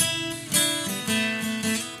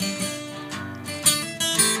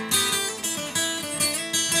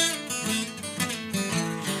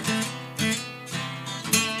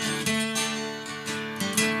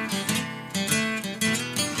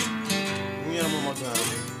 Get him one more time.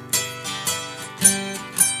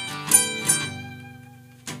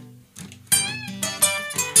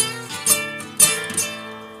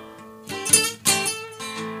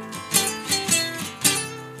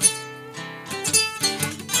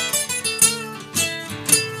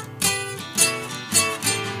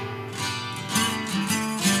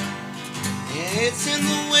 It's in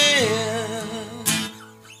the wind.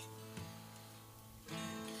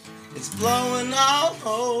 It's blowing all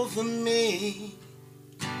over me.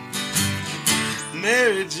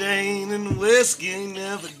 Mary Jane and whiskey ain't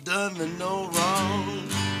never done me no wrong.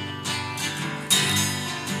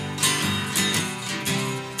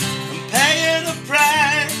 I'm paying the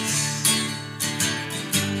price.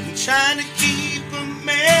 I'm trying to keep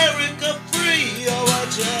America free. Oh, I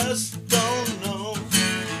just don't know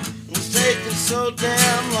what's taking so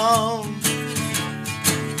damn long.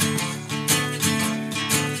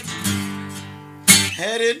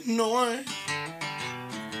 Headed north,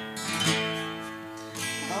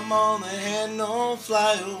 I'm on the hand, no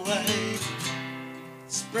fly away.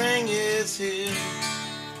 Spring is here,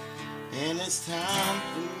 and it's time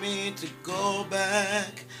for me to go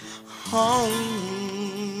back home.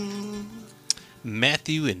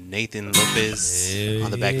 Matthew and Nathan Lopez on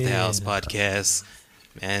the Back of the House podcast.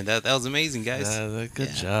 Man, that was amazing, guys. Good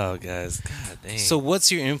job, guys. God dang. So,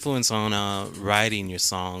 what's your influence on writing your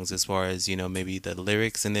songs, as far as maybe the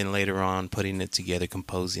lyrics, and then later on putting it together,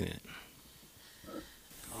 composing it?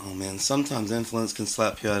 Oh man, sometimes influence can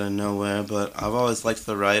slap you out of nowhere, but I've always liked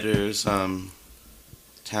the writers.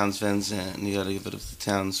 Townes Vincent, and you gotta give it to the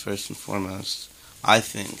Townes first and foremost. I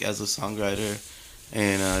think, as a songwriter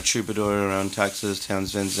and troubadour around Texas,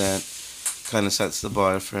 Townes Vincent kind of sets the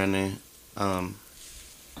bar for any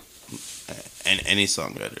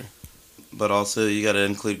songwriter. But also, you got to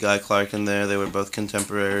include Guy Clark in there. They were both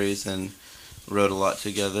contemporaries and wrote a lot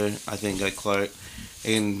together. I think Guy Clark,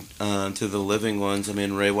 and to the living ones, I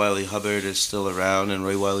mean, Ray Wiley Hubbard is still around, and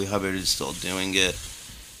Ray Wiley Hubbard is still doing it,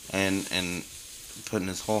 and putting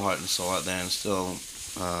his whole heart and soul out there, and still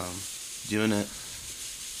doing it.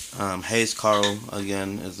 Hayes Carl,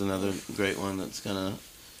 again, is another great one that's gonna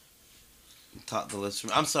top the list.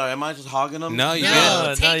 I'm sorry, am I just hogging them? No, you No,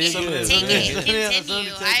 good. take you're it. good. Take it. Yeah,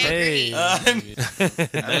 Continue. take I it.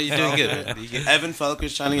 agree. No, you're doing good. Man. You're good. Evan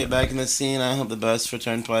Felker's trying to get back in the scene. I hope the best for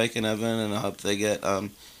Turnpike and Evan, and I hope they get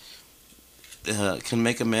can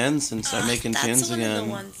make amends and start making tunes That's one again. of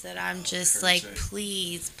the ones that I'm just like,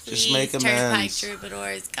 please, Just make Turnpike amends.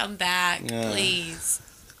 Troubadours, come back, Yeah. please.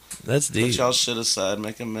 That's Put deep. y'all shit aside,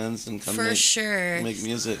 make amends, and come For sure. make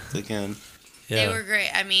music again. They Yeah. were great.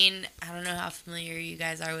 I mean, I don't know how familiar you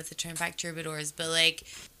guys are with the Turnpike Troubadours, but like,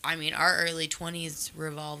 I mean, our early 20s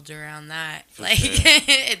revolved around that. For Like, sure.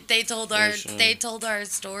 they told For our sure. they told our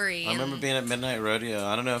story. I remember and- being at Midnight Rodeo.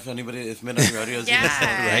 I don't know if Midnight Rodeo's Yeah. even still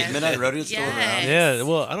around. Right. Midnight Rodeo's still Yes. around. Yeah,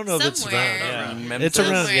 well, I don't know if it's Somewhere. around. Yeah. In Memphis. It's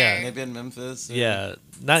around, yeah. Maybe in Memphis. Yeah,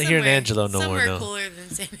 not here in somewhere- Angelo no more, Somewhere no. cooler than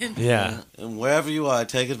San Antonio. Yeah. And wherever you are,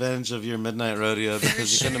 take advantage of your Midnight Rodeo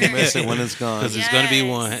because you're going sure. to miss it when it's gone. Because there's going to be Yes.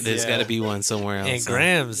 one. There's Yeah. got to be one somewhere else. And so-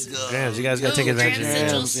 Grams, you guys got to take Ooh, advantage of Grams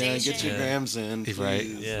Central Grams. Yeah, get your Station. grams in. Right,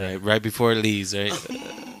 Please. Yeah. right before it leaves, right?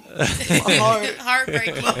 Heart.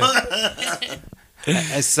 Heartbreaking.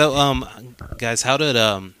 So, guys, how did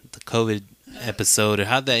the COVID episode, or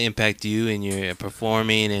how did that impact you in your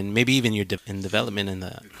performing, and maybe even your in development in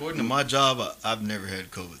the? According to my job, I've never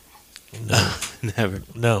had COVID. Never.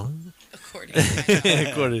 No. According.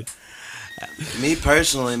 According. Me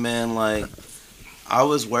personally, man, like, I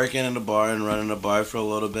was working in a bar and running a bar for a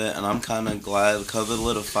little bit, and I'm kind of glad COVID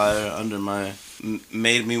lit a fire under my...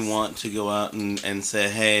 made me want to go out and say,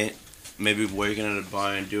 hey, maybe working at a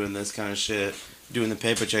bar and doing this kind of shit, doing the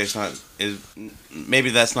paper chase, maybe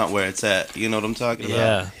that's not where it's at. You know what I'm talking about?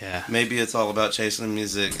 Yeah. Yeah. Maybe it's all about chasing the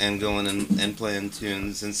music and going and playing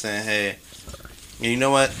tunes and saying, hey, you know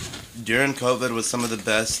what? During COVID was some of the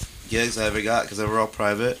best gigs I ever got because they were all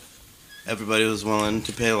private. everybody was willing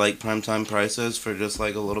to pay like primetime prices for just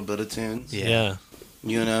like a little bit of tunes. Yeah.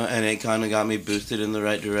 You know, and it kind of got me boosted in the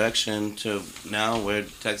right direction to now where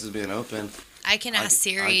Texas being open. I can ask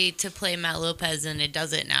Siri to play Matt Lopez, and it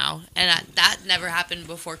does it now. And that never happened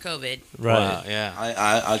before COVID. Right. Wow, yeah.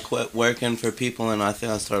 I quit working for people, and I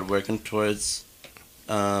think I started working towards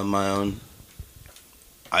my own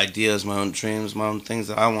ideas, my own dreams, my own things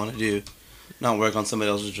that I want to do. Not work on somebody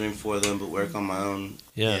else's dream for them, but work on my own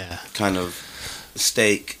Yeah. kind of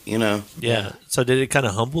stake, you know? Yeah. So did it kind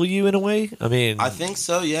of humble you in a way? I mean, I think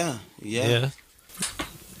so, yeah. yeah.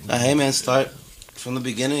 Hey, man, start from the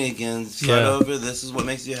beginning again. Start Yeah. over. This is what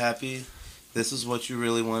makes you happy. This is what you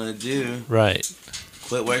really want to do. Right.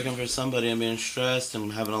 Quit working for somebody and being stressed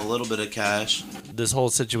and having a little bit of cash. This whole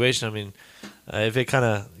situation, I mean, if it kind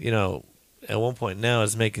of, at one point now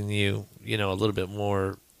is making you, a little bit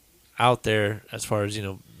more out there as far as,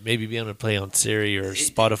 maybe being able to play on Siri or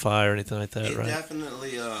Spotify or anything like that, It right?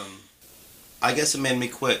 definitely, I guess it made me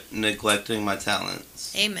quit neglecting my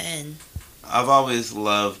talents. Amen. I've always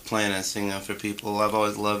loved playing and singing for people. I've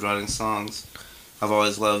always loved writing songs. I've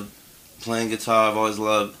always loved playing guitar. I've always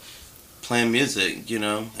loved playing music,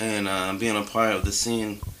 and being a part of the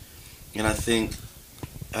scene. And I think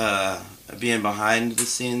being behind the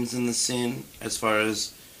scenes in the scene, as far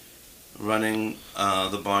as running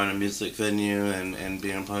the bar in a music venue and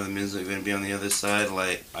being a part of the music venue, being on the other side,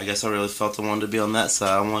 like, I guess I really felt I wanted to be on that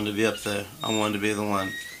side. I wanted to be up there. I wanted to be the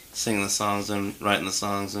one singing the songs and writing the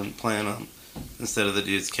songs and playing them instead of the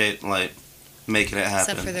dudes like making it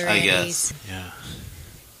happen. Except for the I Randys. guess. Yeah.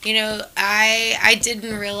 I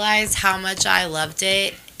didn't realize how much I loved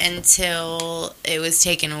it until it was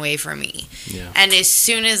taken away from me. Yeah. And as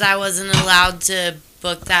soon as I wasn't allowed to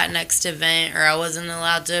book that next event, or I wasn't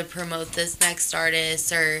allowed to promote this next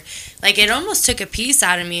artist, or like, it almost took a piece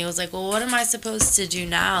out of me. It was like, well, what am I supposed to do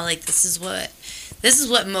now? Like, this is what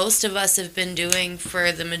most of us have been doing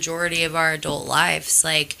for the majority of our adult lives.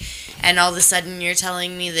 Like, and all of a sudden you're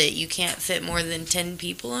telling me that you can't fit more than 10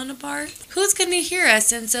 people in a bar? Who's going to hear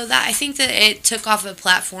us? And so that, I think that it took off a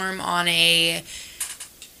platform on a,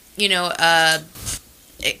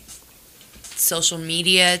 social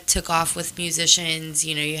media took off with musicians.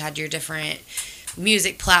 You had your different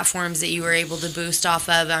music platforms that you were able to boost off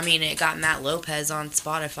of. I mean, it got Matt Lopez on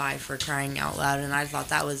Spotify, for crying out loud, and I thought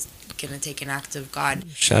that was gonna take an act of God.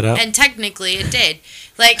 Shout out. And technically it did.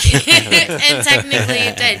 Like and technically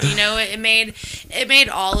it did. It made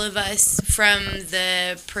all of us, from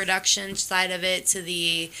the production side of it to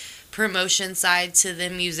the promotion side to the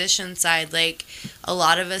musician side, like, a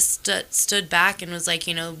lot of us stood back and was like,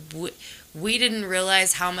 we didn't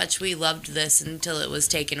realize how much we loved this until it was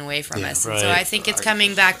taken away from us. And so Right. I think it's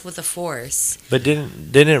coming back with a force. But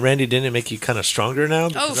didn't it make you kind of stronger now?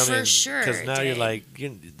 Because, for sure Because now it you're did. like,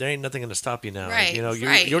 there ain't nothing going to stop you now. Right, You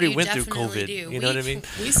right. already You went through definitely COVID. do. You know what I mean?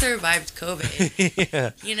 We survived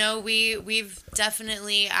COVID. Yeah. We've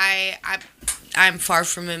definitely, I'm far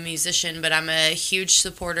from a musician, but I'm a huge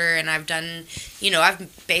supporter, and I've done,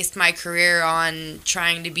 I've based my career on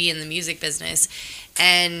trying to be in the music business.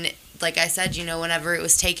 And like I said, whenever it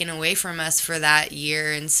was taken away from us for that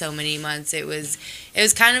year and so many months, it was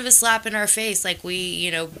kind of a slap in our face. Like, we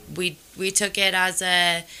took it as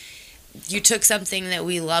you took something that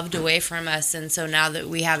we loved away from us, and so now that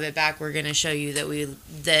we have it back, we're going to show you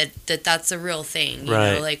that that's a real thing.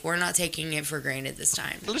 Right. Like, we're not taking it for granted this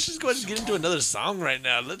time. Let's just go ahead and get into another song right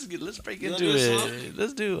now. Let's break You into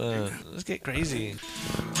wanna do a it. Let's get crazy.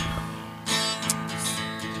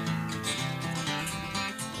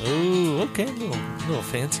 Ooh, okay, little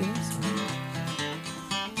fanciness.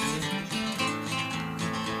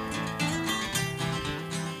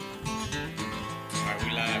 Alright,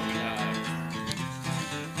 we live.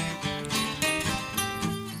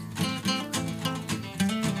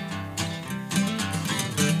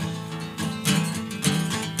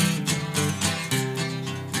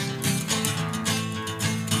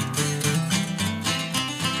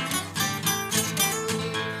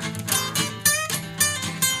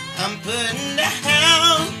 I'm putting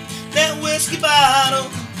down that whiskey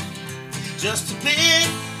bottle just to pick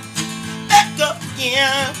back up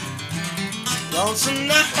again. Lonesome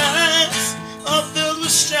nights are filled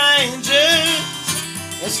with strangers.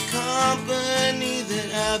 It's company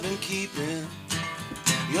that I've been keeping.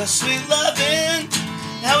 Your sweet loving,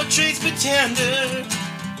 how it treats me tender.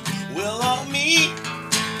 We'll all meet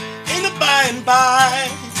in the by and by.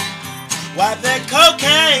 Wipe that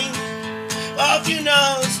cocaine off your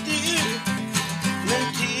nose, dear.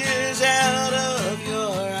 Them tears out of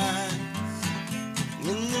your eyes.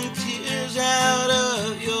 And them tears out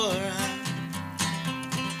of your eyes.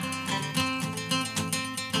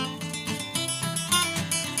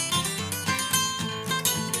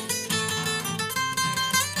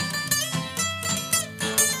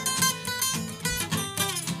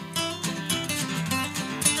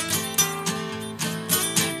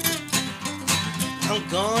 I'm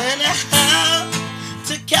going out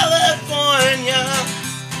to California.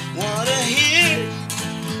 Wanna hear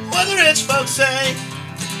what the rich folks say.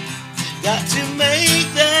 Got to make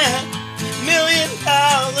that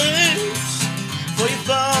 $1,000,000 before you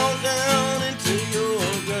fall down into your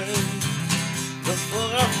grave.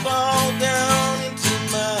 Before I fall down into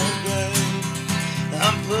my grave,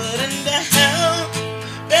 I'm putting down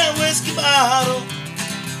that whiskey bottle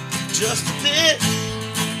just a bit,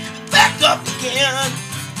 back up again.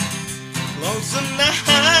 Lonesome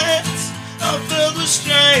nights are filled with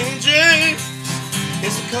strangers.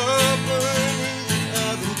 It's a company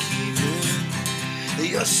I've been keeping.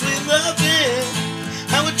 Your sweet loving,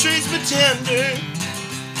 how it treats me tender.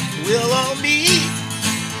 We'll all meet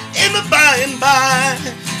in the by and by.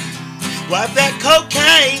 Wipe that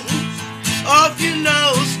cocaine off your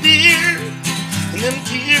nose, dear, and them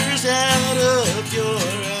tears out of your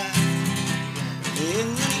eyes.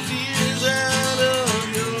 And them tears out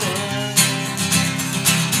of your eyes.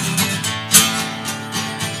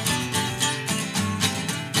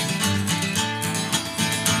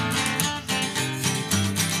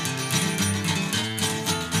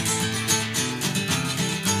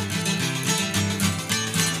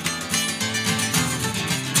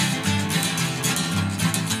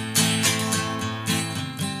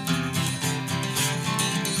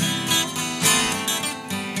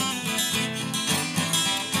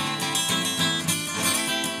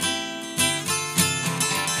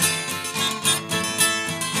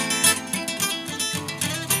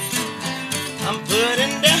 I'm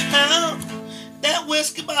putting down that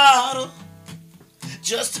whiskey bottle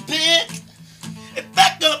just to pick it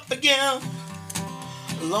back up again.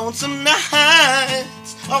 Lonesome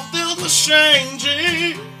nights are filled with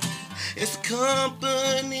strangers. It's the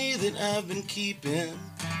company that I've been keeping.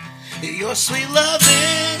 Your sweet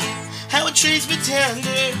loving, how it treats me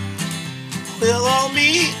tender. We'll all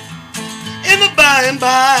meet in the by and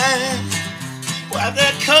by. Wipe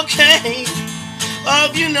that cocaine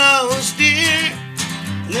off your nose, dear,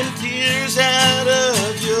 and them tears out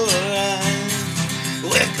of your eyes.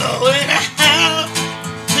 We're going out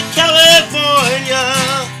to California.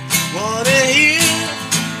 Wanna hear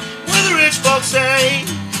what the rich folks say.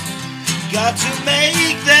 Got to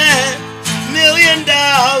make that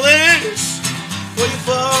 $1,000,000 before you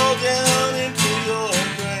fall down into your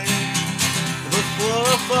grave. Before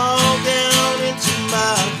I fall down into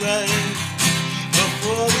my grave.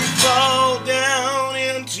 Before we fall down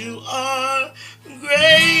into our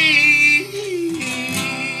grave.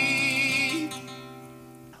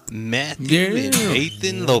 Matthew and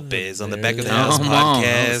Nathan Lopez on the Back of the House Come on.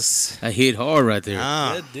 podcast. I hit hard right there.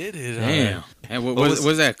 That did hit Damn. hard. And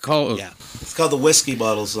what's that called? Yeah. It's called the Whiskey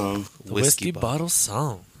Bottle Song. The Whiskey Bottle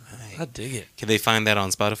Song. I dig it. Can they find that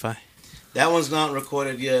on Spotify? That one's not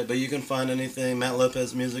recorded yet, but you can find anything. Matt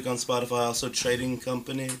Lopez Music on Spotify. Also Trading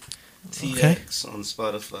Company TX on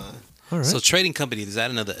Spotify. All right. So Trading Company, is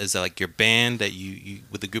that like your band that you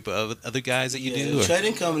with a group of other guys that you do? Or?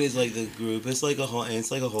 Trading Company is like the group. It's like a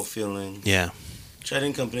whole feeling. Yeah.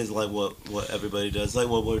 Trading Company is like what everybody does. Like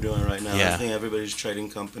what we're doing right now. Yeah. I think everybody's trading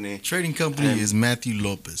company. Trading company is Matthew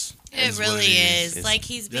Lopez. It That's what really it is. Like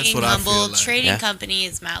he's That's being what I feel humble. like. Trading Yeah. company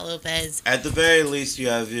is Matt Lopez. At the very least, you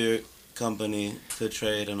have your company to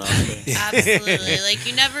trade and offer. Absolutely. Like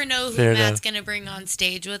you never know who Fair Matt's enough. gonna bring on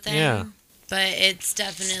stage with him. Yeah. But it's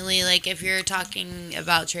definitely like if you're talking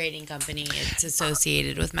about trading company, it's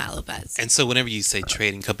associated with Matt Lopez. And so whenever you say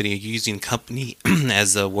trading company, are you using company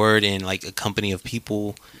as a word in like a company of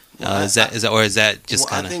people? Well, Is that or is that just Well,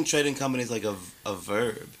 kind I of think trading company is like a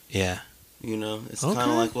verb. yeah. You know, it's Okay. kind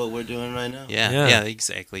of like what we're doing right now. Yeah, Yeah. yeah,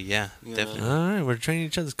 exactly. Yeah, Yeah. definitely. All right, we're training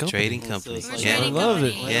each other's company. Trading And company. so We're it's yeah. trading I love it.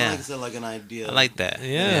 company. Well, Yeah. like I said, like an idea. I like that.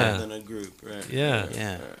 Yeah. Than a group, right? Yeah.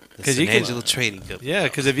 Yeah. Right. It's you an can- Angela Trading Company. Yeah,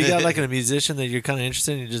 because if you got like a musician that you're kind of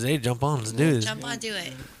interested in, you just, hey, jump on, let's do this. Jump on, do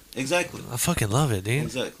it. Exactly. I fucking love it, dude.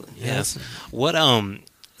 Exactly. Yes. What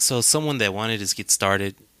so someone that wanted to get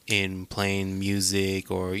started in playing music,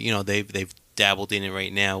 or they've dabbled in it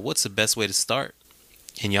right now, what's the best way to start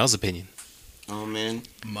in y'all's opinion? Oh man.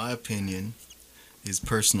 My opinion is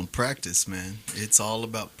personal practice, man. It's all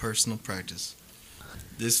about personal practice.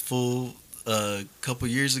 This fool, a couple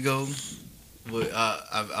years ago,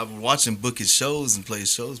 I've been watching book his shows and play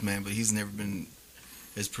his shows, man, but he's never been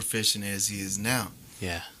as proficient as he is now.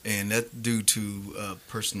 Yeah. And that's due to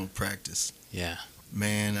personal practice. Yeah.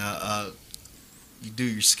 Man, you do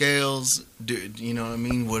your scales, you know what I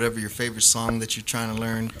mean? Whatever your favorite song that you're trying to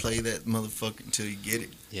learn, play that motherfucker until you get it.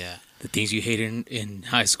 Yeah. The things you hated in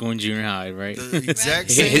high school and junior high, right? The exact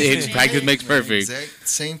Right. same It's thing, practice makes man. perfect. Exact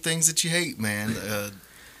same things that you hate, man.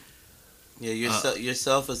 Yeah,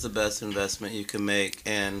 yourself is the best investment you can make,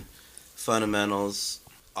 and fundamentals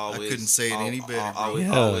always. I couldn't say it any better,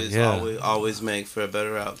 bro. Always make for a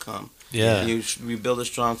better outcome. Yeah. You build a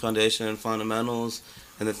strong foundation in fundamentals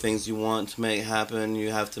and the things you want to make happen.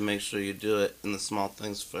 You have to make sure you do it in the small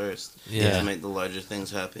things first Yeah. to make the larger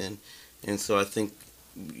things happen. And so I think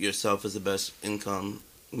yourself is the best income,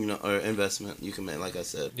 or investment you can make. Like I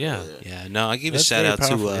said. Yeah. earlier. Yeah, no, I give a That's shout very out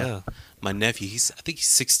powerful, to yeah. my nephew. I think he's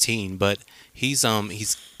 16, but he's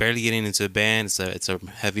barely getting into a band. It's a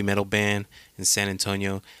heavy metal band in San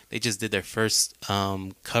Antonio. They just did their first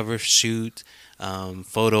cover shoot,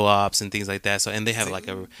 photo ops and things like that. So and they have like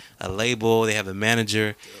a label. They have a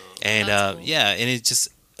manager, and That's cool. yeah, and it just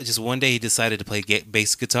one day he decided to play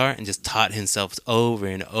bass guitar and just taught himself over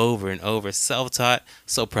and over and over. Self-taught.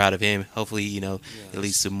 So proud of him. Hopefully, it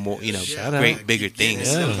leads to more, Shout out. great bigger things.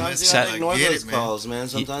 Yeah. Sometimes you Shout- gotta ignore Get those it, man. calls, man.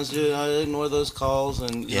 Sometimes you gotta ignore those calls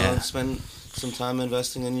and Yeah. spend some time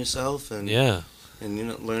investing in yourself and Yeah.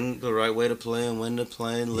 learn the right way to play and when to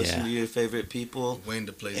play and listen Yeah. to your favorite people, Wayne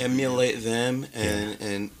to play. emulate them,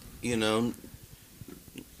 and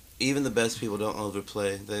even the best people don't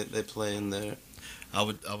overplay. They play in there. I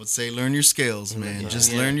would say learn your scales, man. Yeah.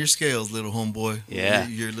 Just Yeah. learn your scales, little homeboy. Yeah.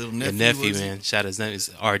 Your little Your nephew. nephew, was it? man. Shout out, his name is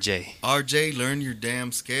RJ. RJ, learn your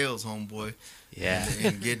damn scales, homeboy. Yeah.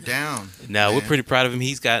 And get down. No, we're man. pretty proud of him.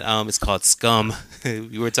 He's got it's called Scum.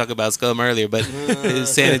 We were talking about Scum earlier, but in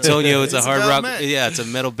San Antonio, it's a It's hard about rock. Matt. Yeah, it's a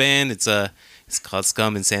metal band. It's called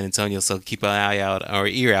Scum in San Antonio. So keep an eye out or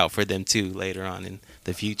ear out for them too later on in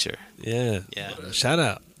the future. Yeah. Yeah. Shout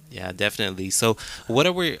out. Yeah, definitely. So, we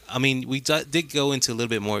did go into a little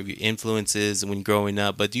bit more of your influences when growing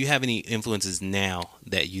up, but do you have any influences now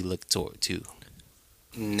that you look toward to?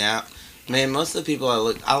 Now, man, most of the people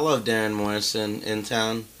I love Darren Morrison in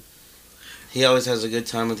town. He always has a good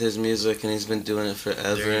time with his music, and he's been doing it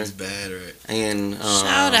forever. Darren's bad, right? And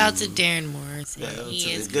Shout out to Darren Morrison. yeah,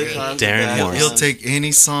 He is good great. times, Darren bad Morrison. He'll times. take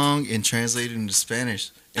any song and translate it into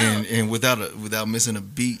Spanish, and without missing a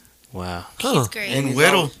beat. Wow. Huh. He's great. And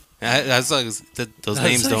Güero. That's like those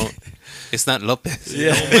names don't. It's not Lopez.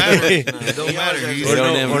 Yeah. It don't matter. It don't matter. He's They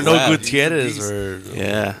don't ever Or no laugh. Gutierrez or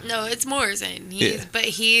Yeah. No, it's Morrison. Yeah. But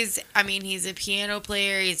he's a piano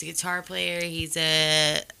player. He's a guitar player. He's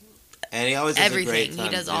a And he always has a everything. great He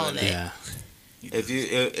time does all of doing it. Yeah.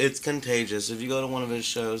 It's contagious. If you go to one of his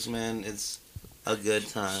shows, man, it's a good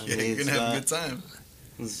time. yeah, you're gonna have a good time.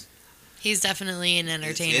 He's definitely an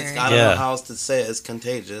entertainer. I don't Yeah. know how else to say it. It's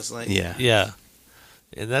contagious. Like Yeah. yeah.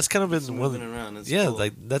 And that's kind of it's been one. moving around. It's Yeah, cool.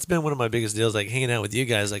 like that's been one of my biggest deals. Like hanging out with you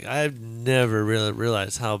guys. Like I've never really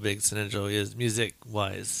realized how big San Angelo is music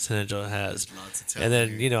wise. San Angelo has. Lots of talent And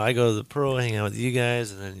then here. I go to the Pro, hang out with you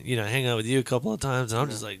guys, and then hang out with you a couple of times, and I'm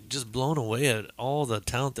just blown away at all the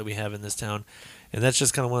talent that we have in this town, and that's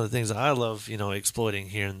just kind of one of the things that I love, exploiting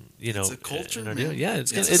here. And It's a culture, in our man. deal. Yeah,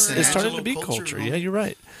 it's It's a it's San starting to Angelo be culture, culture. bro. Yeah, you're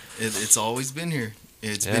right. It's always been here.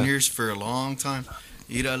 It's Yeah. been here for a long time.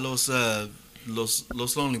 Ira Los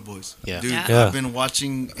Lonely Boys. Yeah. Dude, Yeah. I've been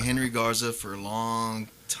watching Henry Garza for a long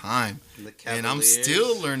time. The And I'm Cavaliers.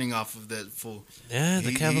 still learning off of that fool. Yeah,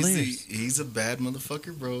 the Cavaliers. He's a bad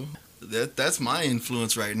motherfucker, bro. That's my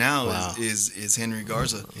influence right now. Wow. Is Henry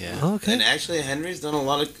Garza. Yeah. Okay. And actually, Henry's done a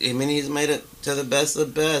lot of. I mean, he's made it to the best of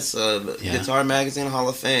the best. Yeah. Guitar Magazine Hall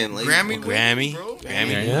of Fame. Like, Grammy. bro.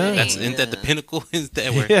 Grammy. Yeah. Isn't that the pinnacle? Is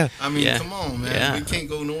that where? yeah. I mean, Yeah. come on, man. Yeah. We can't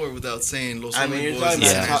go nowhere without saying Los I Lonely mean, you're Boys. talking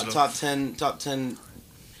and Yeah. about San top Angelo. top 10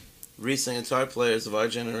 recent guitar players of our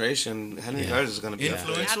generation. Henry Yeah. Garza's going to be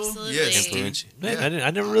Influential? Absolutely. Yes. Influential. Man, Yeah. I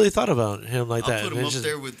never really thought about him like I'll that. put him It's up just-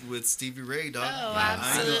 there with Stevie Ray, dog. Oh, I ain't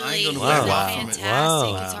absolutely. gonna He's back Wow. off a from it. fantastic Wow.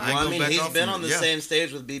 guitar I ain't Well, I gonna mean, back he's off been from on it. the Yeah. same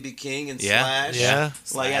stage with B.B. King and Yeah. Slash. Yeah.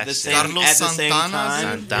 Like at the Slash. same Carlos at the same Santana, time.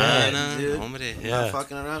 Santana, dude. hombre. Yeah. Not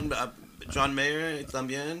fucking around. John Mayer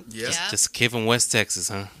también. Yeah. Yeah. Just a kid from West Texas,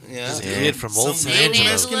 huh? Yeah. Just a Yeah. kid from old Some San real San Angelo.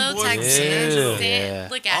 Mexican Angelo, boys from Texas. San Angelo. Yeah.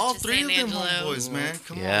 Look at All you, three San of them Angelo. homeboys, man.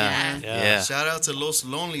 Come on, Yeah. man. Yeah. Shout out to Los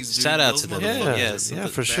Lonelies, dude. Shout out Those to them. motherfuckers Yeah. are Yes. Yeah, the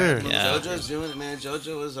for bad sure. motherfuckers. Yeah. JoJo's doing it, man.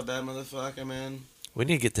 JoJo is a bad motherfucker, man. We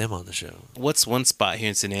need to get them on the show. What's one spot here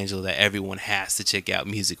in San Angelo that everyone has to check out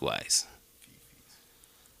music wise?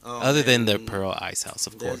 Oh, Other than the man. Pearl Ice House,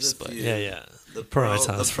 of There's course. a But few. Yeah. The Pearl Pearl, Ice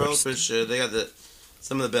House the Pearl first. for sure. They got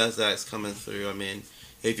some of the best acts coming through. I mean,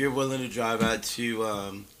 if you're willing to drive out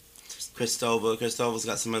to Cristoval's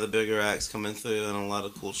got some of the bigger acts coming through and a lot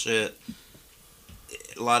of cool shit.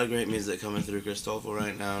 A lot of great music coming through Cristoval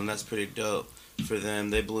right now, and that's pretty dope for them.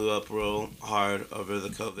 They blew up real hard over the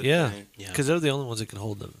COVID Yeah. thing. yeah. Because they're the only ones that can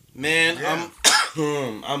hold them. Man, Yeah.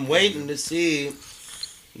 I'm waiting to see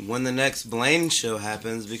when the next Blaine show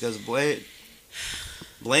happens because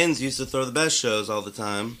Blaine's used to throw the best shows all the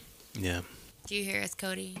time. Yeah. Do you hear us,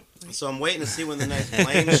 Cody? So I'm waiting to see when the next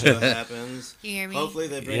plane show happens. You hear me? Hopefully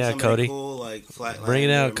they bring Yeah, somebody Cody. cool like Flatland. Bring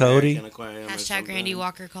it or out, Cody. American Aquarium or Hashtag something. Randy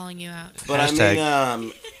Walker calling you out. But Hashtag. I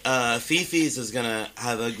mean, Fifi's is gonna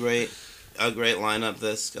have a great lineup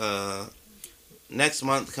this next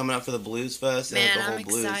month coming up for the Blues Fest. They have Man, the whole I'm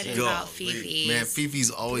blues excited scene. about Fifi's. Man,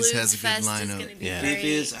 Fifi's always Blues has a good Fest is lineup. gonna be Yeah. great.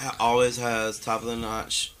 Fifi's always has top of the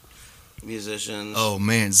notch musicians. Oh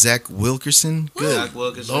man, Zach Wilkerson, good Zach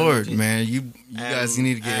Wilkerson. Lord, man, you guys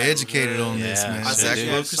need to get And, educated on this, yeah, man. sure Zach do.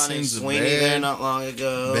 Sonny Wilkerson's a Sweeney there bad. not long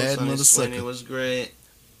ago. bad Sonny mother Sweeney sucker. was great.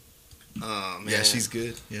 Oh man, Yeah, she's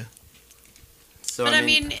good. Yeah, So But I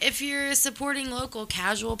mean, if you're supporting local,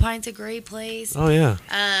 Casual Pint's a great place. Oh yeah.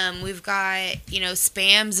 We've got,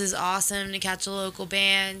 Spams is awesome to catch a local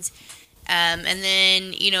band. And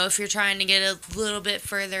then, if you're trying to get a little bit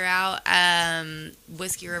further out,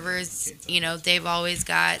 Whiskey Rivers, they've always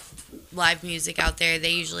got live music out there.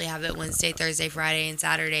 They usually have it Wednesday, Thursday, Friday, and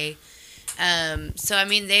Saturday. So, I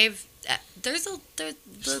mean, the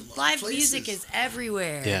live places. music is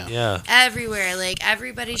everywhere. Yeah. Yeah. Everywhere. Like,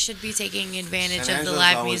 everybody should be taking advantage of the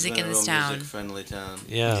live music in this town. Friendly town.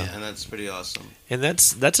 Yeah. And that's pretty awesome. And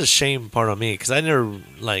that's a shame part on me because I never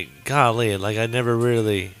golly, I never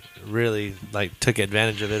really like took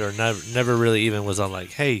advantage of it or never really even was on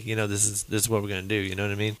like, hey, this is what we're gonna do. You know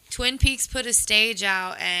what I mean? Twin Peaks put a stage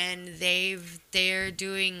out and they're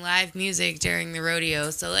doing live music during the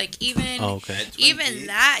rodeo. So like even Oh, okay. even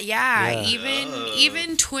that, Yeah.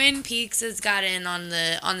 even Twin Peaks has got in on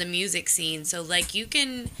the music scene. So like you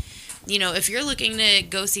can, if you're looking to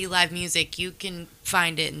go see live music, you can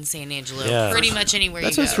find it in San Angelo. Yeah. Pretty much anywhere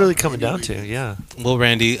That's you what go. it's really coming down to. Yeah. Well,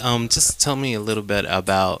 Randy, just tell me a little bit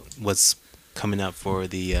about what's coming up for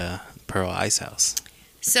the Pearl Ice House.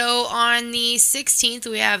 So on the 16th,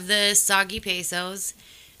 we have the Soggy Pesos,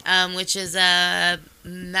 which is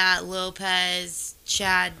Matt Lopez,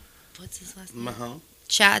 Chad, what's his last name? Mahone.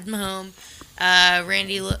 Chad Mahone,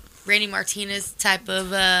 Randy Martinez type of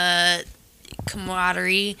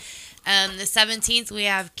camaraderie. The 17th, we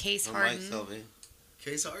have Case Mike Harden. Selvey.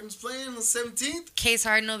 Case Harden's playing on the 17th. Case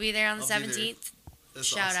Harden will be there on the I'll be there. 17th. That's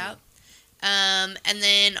Shout awesome. out. And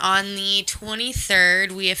then on the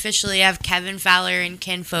 23rd, we officially have Kevin Fowler and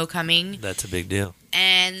Kinfo coming. That's a big deal.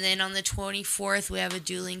 And then on the 24th, we have a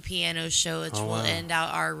dueling piano show, which Oh, will wow. end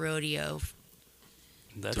out our rodeo.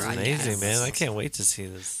 That's Right. amazing, man. I can't wait to see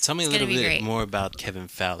this. Tell me a It's little gonna be bit great. more about Kevin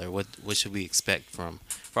Fowler. What should we expect from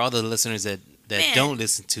for all the listeners that Man. don't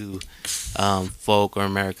listen to folk or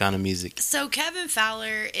Americana music? So Kevin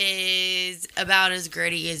Fowler is about as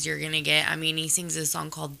gritty as you're gonna get. I mean, he sings a song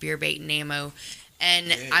called "Beer Bait and Ammo,"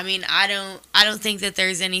 and I mean, I don't think that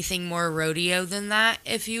there's anything more rodeo than that,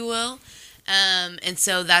 if you will. And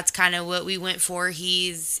so that's kind of what we went for.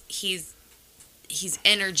 He's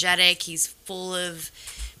energetic. He's full of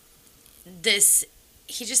this.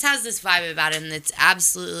 He just has this vibe about him that's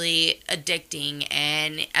absolutely addicting,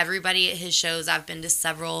 and everybody at his shows, I've been to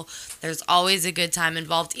several, there's always a good time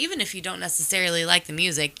involved. Even if you don't necessarily like the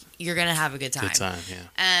music, you're going to have a good time. Good time,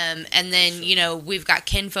 yeah. And then, we've got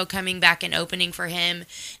Kinfo coming back and opening for him,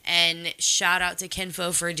 and shout out to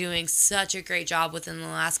Kinfo for doing such a great job within the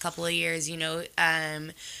last couple of years.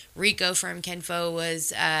 Rico from Kinfo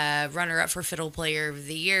was runner-up for Fiddle Player of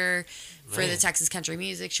the Year for the Texas Country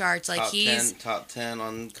Music Charts. Like top 10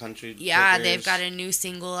 on country. yeah, pickers. they've got a new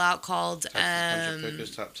single out called Texas Country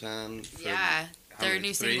Pickers top 10. for yeah. how Their many,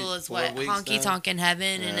 new 3, single is 4 what, weeks Honky now? Tonk in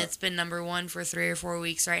Heaven, and Yeah. it's been number 1 for 3 or 4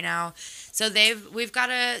 weeks right now. So we've got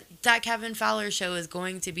that Kevin Fowler show is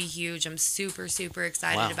going to be huge. I'm super, super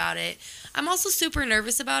excited Wow. about it. I'm also super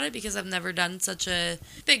nervous about it because I've never done such a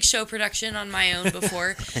big show production on my own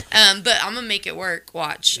before. But I'm gonna make it work.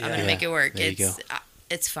 Watch, I'm gonna Yeah. make it work. There you go.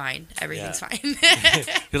 It's fine. Everything's fine.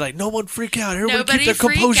 You're like, no one freak out. Everybody Nobody keep their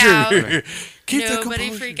freak composure. out. Keep their Nobody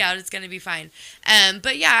composure. freak out. It's going to be fine.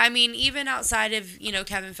 But yeah, I mean, even outside of,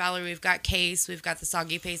 Kevin Fowler, we've got Case, we've got the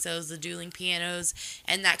Soggy Pesos, the dueling pianos,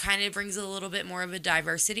 and that kind of brings a little bit more of a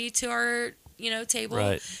diversity to our, table.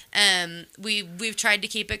 Right. We've tried to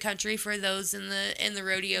keep it country for those in the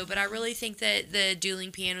rodeo, but I really think that the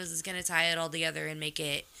dueling pianos is going to tie it all together and make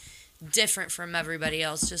it different from everybody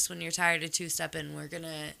else. Just when you're tired of two-stepping, we're going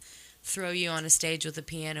to throw you on a stage with a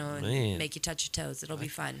piano and Man. make you touch your toes. It'll be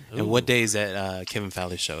fun. And what day is that Kevin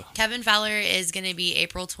Fowler show? Kevin Fowler is going to be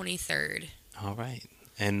April 23rd. All right.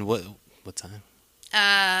 And what time?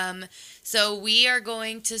 So we are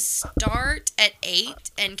going to start at 8,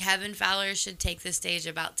 and Kevin Fowler should take the stage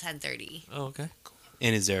about 10:30. Oh, okay.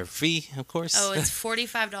 And is there a fee, of course? Oh, it's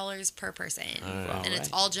 $45 per person, right. and it's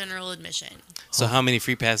all general admission. So how many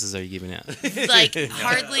free passes are you giving out? Like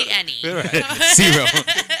hardly any. Zero.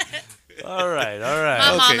 All right.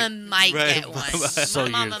 My Okay. mama might Right. get one. So My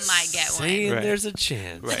mama you're might get saying one. Right. there's a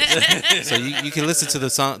chance. Right. So you can listen to the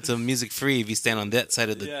song to music free if you stand on that side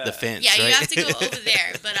of the fence. Yeah, right? you have to go over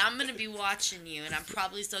there, but I'm gonna be watching you, and I'm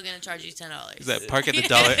probably still gonna charge you $10. Is that park at the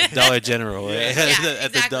Dollar General? Right? Yeah, At exactly.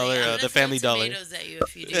 the dollar, I'm gonna the throw Family Dollar. tomatoes at you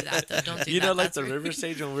if you do that. Though. Don't do You that. know, like That's the rude. river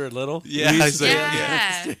stage when we were little. Yeah, We used it's to like- do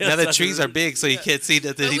Yeah. that. Now the trees are big, so you can't see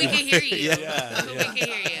that. But we anymore. can hear you. Yeah. We can hear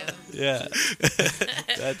you. Yeah,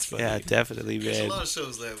 that's funny. Yeah, definitely, There's a man. lot of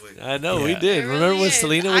shows that way. I know we Yeah. did. It Remember really when is.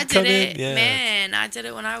 Selena I would come did it, in? Yeah, man. I did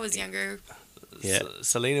it when I was younger. Yeah.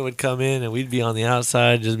 Selena would come in, and we'd be on the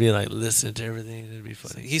outside, just be like listening to everything. It'd be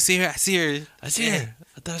funny. You see her? I see her. I see her.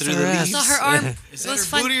 I thought I Through saw the her ass. leaves. Saw her arm. Is It that was her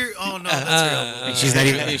fun. booty? Oh no, that's her elbow.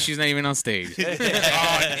 And she's not even on stage.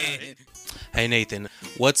 Hey Nathan,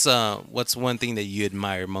 what's one thing that you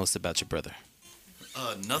admire most about your brother?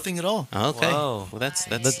 Nothing at all. Okay. Wow. Well, that's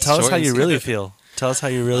Tell us short how and you sweet. really feel. Tell us how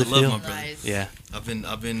you really I love feel. my brother. Nice. Yeah. I've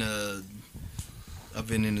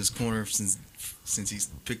been in his corner since he's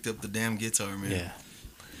picked up the damn guitar, man. Yeah.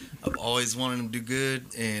 I've always wanted him to do good,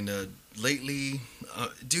 and lately,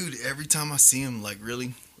 dude, every time I see him, like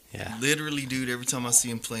really, Yeah. literally, dude, every time I see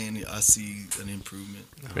him playing, I see an improvement.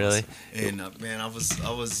 Really? And man, I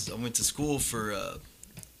went to school for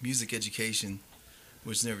music education,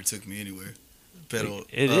 which never took me anywhere. But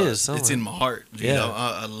It is somewhere. it's in my heart. Dude. Yeah.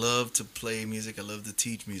 I love to play music. I love to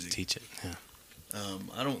teach music. Teach it. Yeah.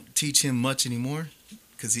 I don't teach him much anymore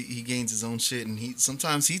because he gains his own shit, and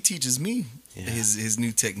sometimes he teaches me Yeah. his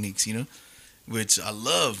new techniques, which I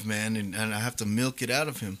love, man, and I have to milk it out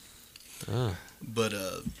of him. Oh. But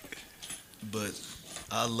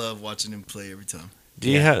I love watching him play every time. Do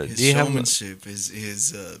you have? His Do you have? showmanship,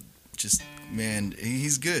 his just man,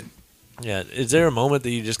 he's good. Yeah. Is there a moment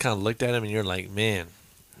that you just kind of looked at him and you're like, man?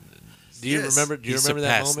 Do you Yes. remember? Do you He remember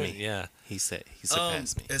that surpassed moment? me. Yeah. He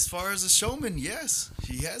surpassed me. As far as a showman, yes,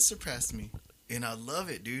 he has surpassed me, and I love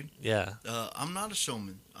it, dude. Yeah. I'm not a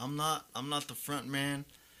showman. I'm not the front man.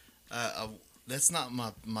 That's not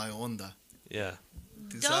my onda. Yeah.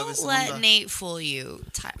 Tú Don't sabes let onda? Nate fool you.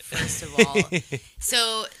 First of all,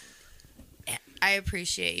 so I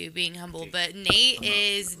appreciate you being humble, but Nate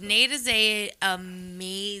is a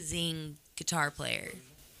amazing guitar player.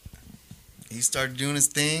 He started doing his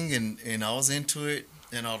thing, and I was into it,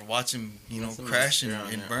 and I would watch him, crash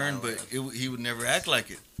and burn, but he would never act like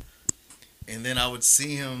it. And then I would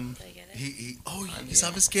see him. Did I get it? You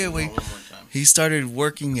sabes qué, güey? He started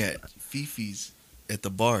working at Fifi's at the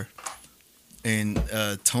bar, and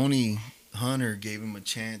Tony Hunter gave him a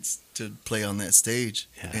chance to play on that stage,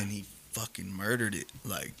 Yeah. and he fucking murdered it.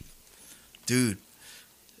 Like, dude,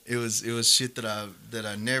 it was shit that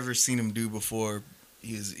I never seen him do before.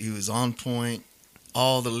 He was on point,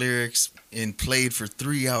 all the lyrics, and played for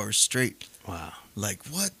 3 hours straight. Wow. Like,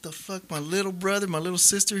 what the fuck? My little brother, my little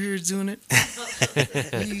sister here is doing it.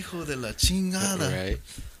 Hijo de la chingada.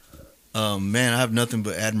 Right. Man, I have nothing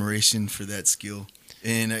but admiration for that skill.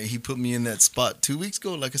 And he put me in that spot 2 weeks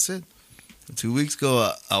ago. Like I said, 2 weeks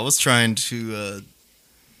ago, I was trying to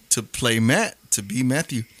play to be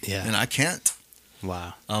Matthew, Yeah. and I can't.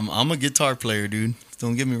 Wow. I'm a guitar player, dude.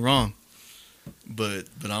 Don't get me wrong, but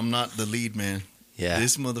I'm not the lead man. Yeah.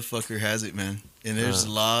 This motherfucker has it, man. And there's a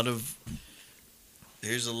lot of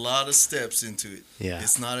steps into it. Yeah.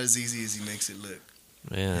 It's not as easy as he makes it look,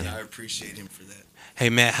 and Man. I appreciate him for that. Hey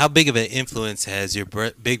Matt, how big of an influence has your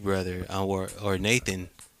big brother or Nathan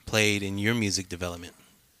played in your music development?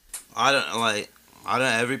 I don't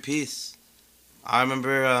every piece. I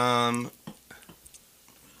remember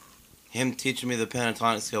him teaching me the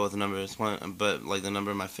pentatonic scale with the numbers, but like the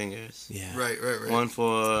number of my fingers. Yeah. Right. 1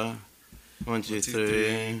 4 1 2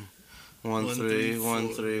 3 1 1 3 3 1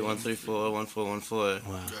 4 3 1 3 4 1 4 1 4,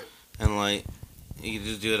 Wow. and like you could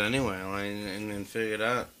just do it anywhere, like and figure it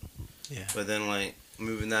out. Yeah. But then like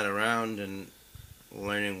moving that around and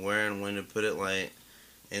learning where and when to put it, like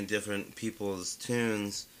in different people's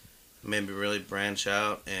tunes, made me really branch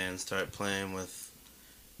out and start playing with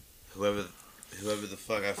whoever the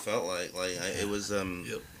fuck I felt like. It was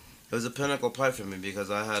Yep. it was a pinnacle part for me because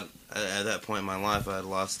I had at that point in my life I had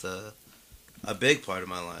lost a big part of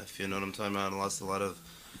my life. You know what I'm talking about? I lost a lot of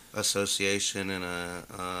association and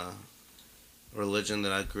a religion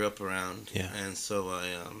that I grew up around. Yeah. And so I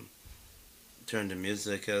turned to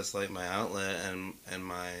music as like my outlet and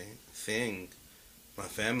my thing, my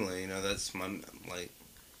family. You know, that's my like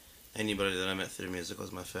anybody that I met through music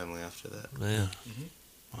was my family after that. Man.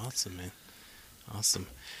 Awesome, man. Awesome.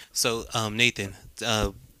 So, Nathan,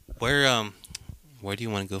 where do you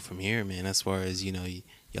want to go from here, man? As far as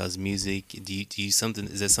y'all's music, do you something?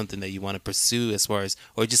 Is that something that you want to pursue as far as,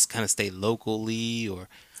 or just kind of stay locally, or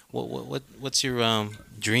what's your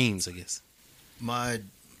dreams? I guess. My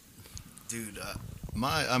dude,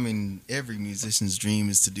 I mean, every musician's dream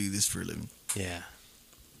is to do this for a living. Yeah.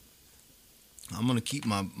 I'm gonna keep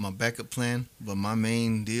my backup plan, but my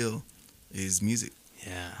main deal is music.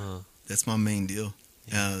 Yeah. That's my main deal.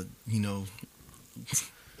 You know,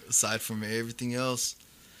 aside from everything else,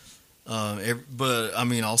 but I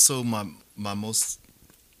mean, also my most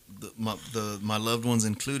my loved ones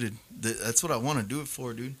included. That's what I want to do it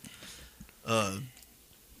for, dude.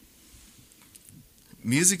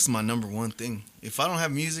 Music's my number one thing. If I don't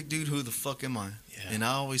have music, dude, who the fuck am I? Yeah. And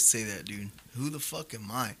I always say that, dude. Who the fuck am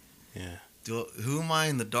I? Yeah. Who am I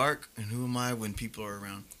in the dark, and who am I when people are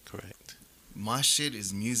around? Correct. My shit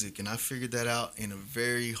is music, and I figured that out in a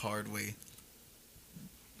very hard way.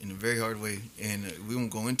 And we won't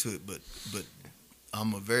go into it, but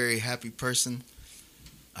I'm a very happy person.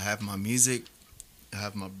 I have my music, I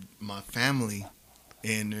have my family,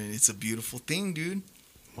 and it's a beautiful thing, dude.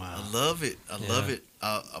 Wow. I love it. I love it.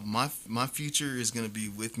 My future is gonna be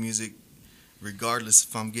with music, regardless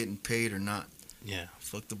if I'm getting paid or not. Yeah.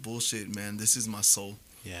 Fuck the bullshit, man. This is my soul.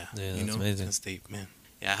 Yeah. Yeah, You that's know? amazing. That's deep, man.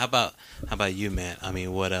 Yeah. How about you, Matt? I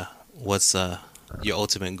mean, what's your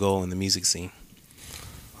ultimate goal in the music scene?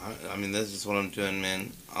 I mean, that's just what I'm doing,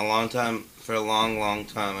 man. For a long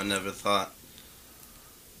time, I never thought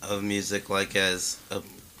of music like as a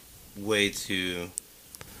way to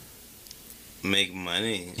make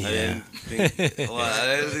money. Yeah. I didn't think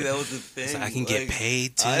that was a thing. So I can get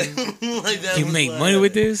paid too. That You was make money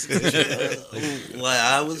with this? Like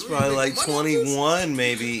I was probably like 21,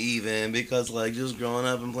 maybe even, because like just growing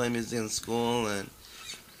up and playing music in school, and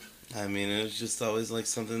I mean it was just always like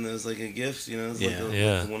something that was like a gift, you know. It's Yeah.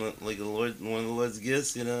 Yeah. one of the Lord's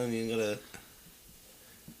gifts, you know. And you gotta,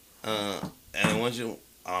 and once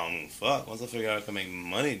I figure out I can make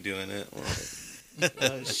money doing it, like,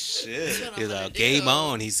 oh shit. That's what He's I'm like, gonna game do.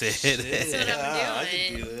 on, he said. That's what I'm I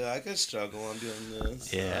could doing. do that. I could struggle on doing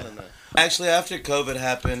this. Yeah. I don't know. Actually, after COVID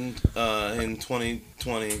happened in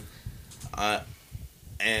 2020,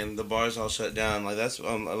 and the bars all shut down, like that's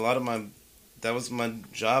that was my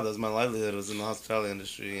job. That was my livelihood. Was in the hospitality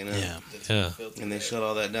industry, you know. Yeah. Yeah. And they shut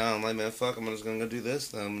all that down. I'm like, man, fuck, I'm just gonna go do this.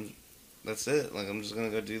 Then that's it. Like, I'm just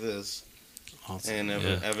gonna go do this. Awesome. And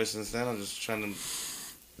Yeah. ever since then, I'm just trying to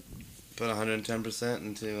put 110%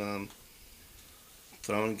 into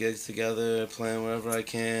throwing gigs together, playing wherever I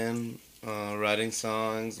can, writing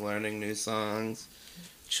songs, learning new songs,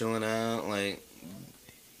 chilling out, like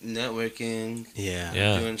networking, Yeah.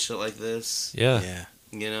 Yeah. doing shit like this. Yeah. Yeah.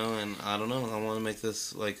 You know, and I don't know. I want to make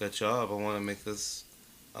this like a job. I want to make this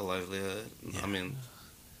a livelihood. Yeah. I mean,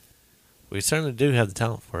 We certainly do have the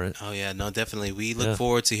talent for it. Oh yeah, no, definitely. We look Yeah.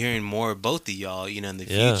 forward to hearing more of both of y'all, you know, in the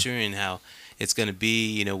Yeah. future and how it's gonna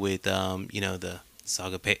be, you know, with the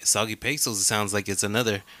Soggy Pesos. It sounds like it's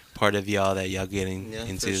another part of y'all that y'all getting Yeah,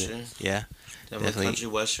 into. for sure. Yeah, definitely Definitely. country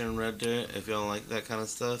western red dirt. If y'all like that kind of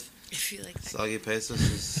stuff, If you like that. Soggy Pesos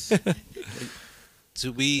is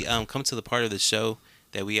So we come to the part of the show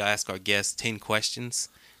that we ask our guests 10 questions.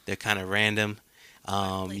 They're kind of random.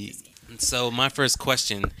 Play this game. So my first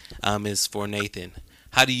question is for Nathan.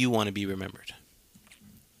 How do you want to be remembered?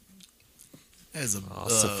 As a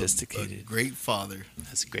Sophisticated. a great father.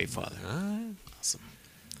 That's a great father. All right. Awesome.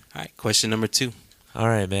 All right, question number 2. All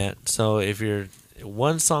right, Matt. So if you're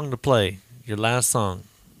one song to play, your last song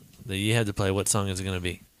that you had to play, what song is it going to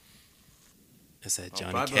be? It's that oh,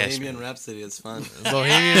 Johnny probably Cash. Bohemian Rhapsody. It's fun.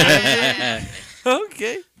 Bohemian Rhapsody?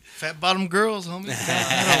 Okay. Fat bottom girls, homie.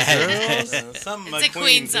 Something It's a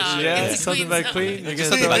Queen song. Yeah, It's a something Queen by song. Queen. You're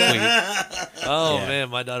Just gonna something throw about that? Queen. Oh Yeah. man,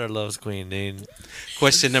 my daughter loves Queen, dude.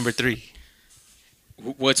 Question number 3.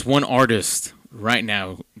 What's one artist right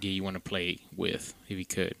now do you want to play with, if you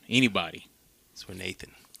could? Anybody. It's for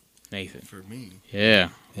Nathan. Nathan. For me, Yeah,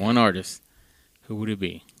 one artist. Who would it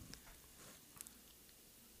be?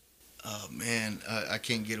 oh man, I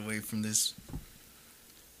can't get away from this.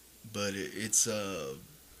 But it's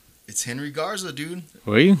Henry Garza, dude.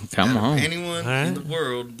 Will you? Come Out of on. anyone All right. in the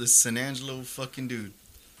world, this San Angelo fucking dude.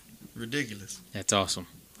 Ridiculous. That's awesome.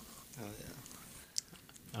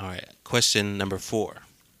 All right. Question number 4.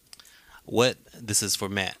 This is for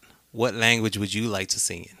Matt. What language would you like to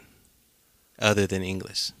sing in other than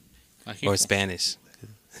English or Spanish?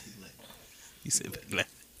 You said black.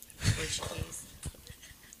 Portuguese.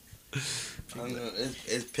 I don't know.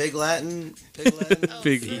 Is pig Latin? Pig Latin?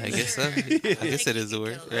 Pig. I guess so. I guess it is a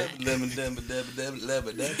word, right? I don't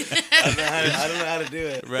know how to do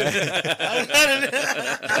it. Right.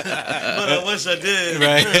 But I wish I did.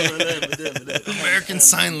 Right. American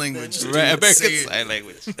Sign Language. Right. American Say it. Sign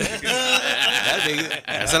Language.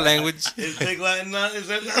 That's a language. Is pig Latin not? Is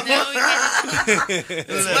that not?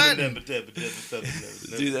 It's Latin.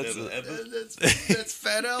 Dude, That's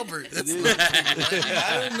Fat Albert. That's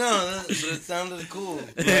I don't know, but it sounded cool.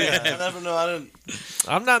 I never know. I didn't.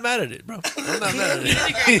 I'm not mad at it, bro. I'm not mad at You it.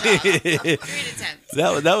 did a great job. Great attempt.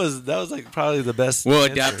 That was like probably the best. We'll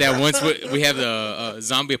answer. adopt that once we have the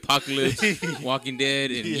zombie apocalypse, Walking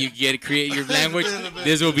Dead, and you get to create your language.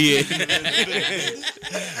 This will be it.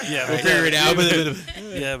 Yeah, We'll figure it out.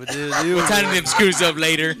 Yeah, but dude, We'll tighten them screws up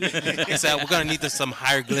later. So we're gonna need some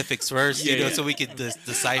hieroglyphics first, you know, so we can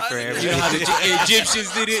decipher You know everything. how the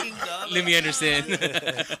Egyptians did it? Let me understand.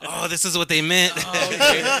 Oh, this is what they meant.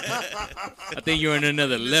 I think you're on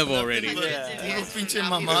another level already. Pinche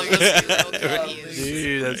mamada.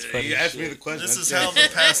 dude, that's funny. You asked me the question. This is how the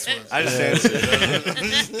past was. I just answered.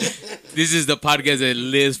 This is the podcast that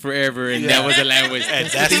lives forever, and that was the language.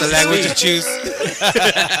 That's the language you choose.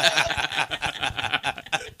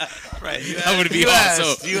 Right. I'm gonna be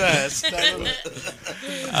awesome. You asked.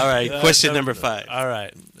 All right, question number 5. All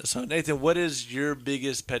right. So Nathan, what is your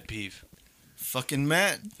biggest pet peeve? Fucking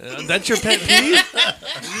Matt. That's your pet peeve?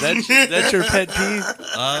 That's your pet peeve?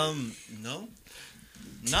 No.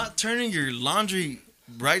 Not turning your laundry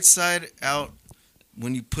right side out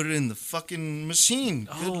when you put it in the fucking machine.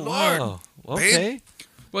 Good Lord. Wow. Okay.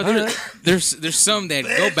 Well, All right. there's some that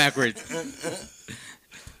go backwards.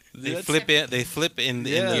 They flip it. They flip in the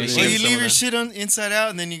Yeah, Well, machine. you some leave of your them. shit on inside out,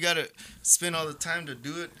 and then you gotta spend all the time to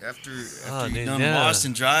do it after Oh, you're dude, done yeah. washed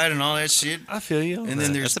and dried and all that shit. I feel you. And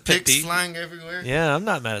then there's That's a pet picks peeve. flying everywhere. yeah, I'm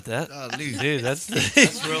not mad at that. Golly. Dude, that's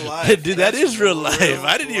real life. Dude, that is real life.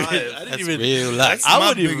 I didn't life. That's even real life. I my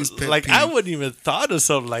wouldn't biggest even pet like peeve. I wouldn't even thought of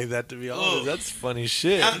something like that, to be honest. Oh. That's funny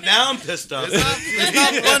shit. Now I'm pissed off. It's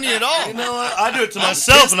not funny at all. You know what? I do it to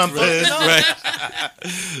myself, and I'm pissed. Right.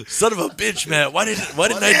 Son of a bitch, man. Why didn't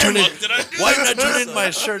I turn it why didn't I turn in my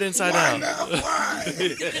shirt inside out?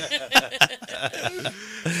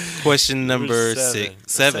 Question number Seven.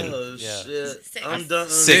 7. Oh Yeah. shit! Six. I'm done.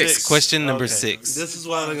 6. Question number Okay. 6. This is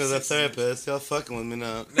why I go to the therapist. Y'all fucking with me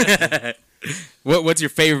now. What's your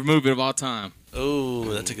favorite movie of all time? Oh,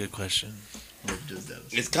 that's a good question.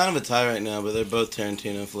 It's kind of a tie right now, but they're both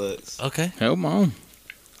Tarantino flicks. Okay. Come on.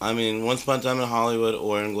 I mean, Once Upon a Time in Hollywood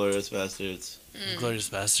or Inglourious Bastards. Glorious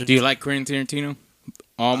Bastard. Do you like Quentin Tarantino?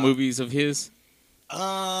 All movies of his?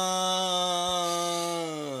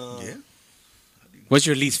 Yeah. What's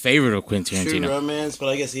your least favorite of Quentin True Tarantino? Romance, but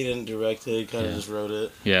I guess he didn't direct it. He kind of Yeah. just wrote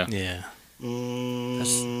it. Yeah. Yeah. I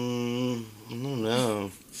don't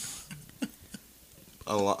know.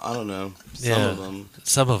 A lot. I don't know. Some Yeah. of them.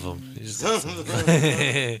 Some of them. You just- Some of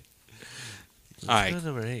them. All right.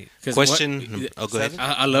 Number 8. 'Cause Question. Oh, go ahead.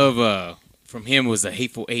 I love from him was The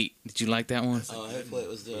Hateful Eight. Did you like that one? Oh, Hopefully it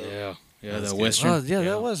was the. Yeah. Yeah, That's the good. Western. Oh, yeah,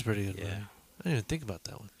 that was pretty good. Yeah. Man. I didn't even think about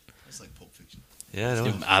that one. It's like Pulp Fiction. Yeah, I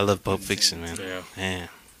know. I love Pulp Fiction, man. Yeah. Man.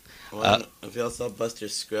 Well, if y'all saw Buster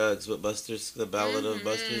Scruggs, the Ballad of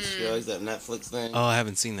Buster Scruggs, that Netflix thing. Oh, I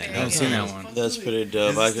haven't seen that. I haven't seen that one. That's pretty Is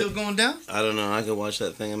dope. it still going down? I don't know. I could watch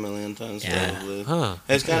that thing a million times Yeah. probably. Huh.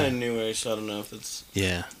 It's kind of newish. I don't know if it's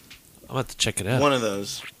Yeah. I'm about to check it out. one of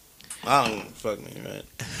those. I don't fuck me right.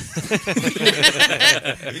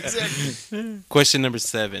 Question number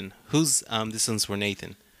 7. Who's this one's for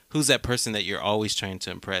Nathan. Who's that person that you're always trying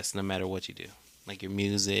to impress, no matter what you do, like your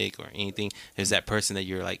music or anything? There's that person that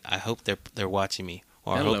you're like, I hope they're watching me,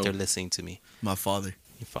 or I Hello. hope they're listening to me. My father.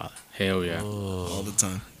 Your father. Hell yeah. All Oh, the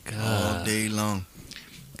time. All God. day long.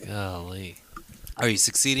 Golly. Are you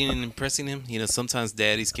succeeding in impressing him? You know, sometimes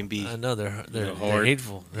daddies can be. I know they're They're they're hard.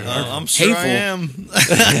 hateful. They're hurtful. I'm sure I Hateful.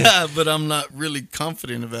 am, but I'm not really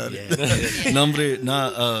confident about it. Nombre,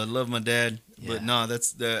 love my dad, but Yeah.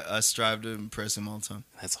 that's that. I strive to impress him all the time.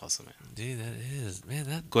 That's awesome, man. Dude, that is man.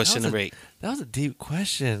 That Question that was number a, 8. That was a deep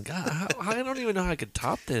question. God, I don't even know how I could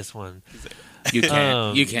top this one. You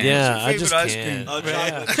can. You can. Yeah, What's I your just favorite ice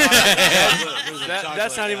can't. cream?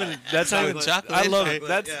 That's not even. That's not even. Chocolate. I love it.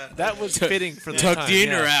 Chocolate, That was fitting for the Tucked time, in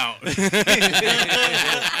yeah. or out?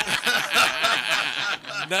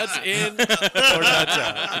 Nuts in or nuts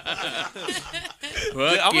out.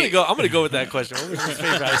 Fuck I'm it. gonna go with that question. What was your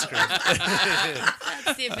favorite ice cream?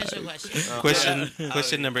 That's the official question.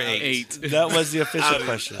 Question number 8. 8. That was the official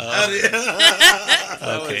question.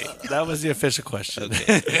 Okay. That was the official question.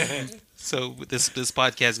 So this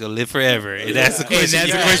podcast gonna live forever, and that's the question. that's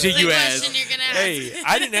you the asked. question you the asked. question you're gonna ask. Hey,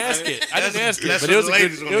 I didn't ask it. I didn't ask it, that's but it was what a the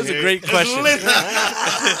good. ladies It wanna was a hear. great question.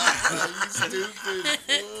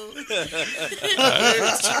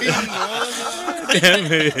 Damn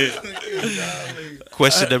it.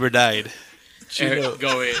 Question number 9. Eric,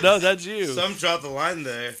 go ahead. No, that's you. Some dropped the line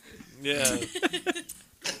there. Yeah. You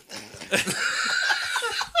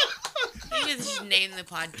could just name the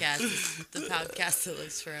podcast the podcast that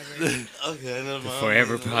lives forever. Okay, never mind.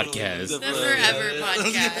 Forever podcast. The Forever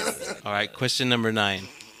Podcast. All right, question number 9.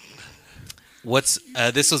 What's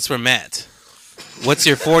this was from Matt. What's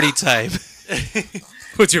your 40 time?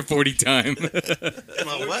 What's your 40 time?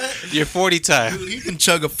 My what? Your 40 time. Dude, he can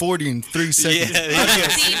chug a 40 in 3 Yeah, seconds.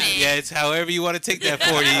 yeah, it's however you want to take that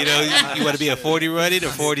 40. You know, you want to be a 40 running or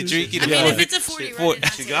 40 drinking, I mean, or, if it's a 40 For- running,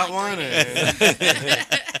 She got one.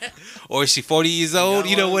 or is she 40 years old?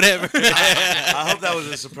 You know, whatever. I hope that was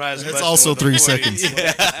a surprise. That's question also with the 3 40 seconds.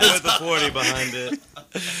 With the 40 behind it.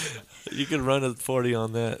 You can run a 40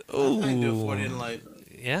 on that. I can do a 40 Ooh. in like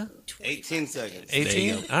Yeah. 18 seconds. 18.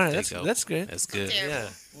 go. All right, There you go. that's good. That's good. Yeah,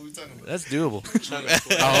 What are we talking about? that's doable.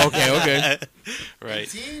 Oh, okay.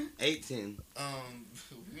 Right. 18? 18.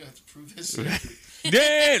 We have to prove this shit.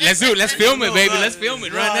 Yeah, let's do it. Let's film it, baby. Let's film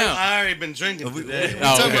it right now. I already been drinking today.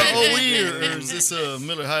 Oh, Talking okay. about OE or is this a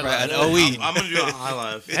Miller High Right, Life? an OE. I'm going to do a high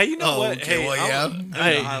life. Hey, you know Oh, what? okay, Hey, well, I'm- yeah.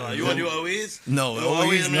 Hey, High life. You want to do OEs? No, No,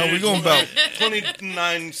 OEs, no, man. we're going about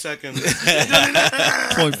 29 seconds.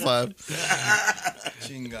 0.5.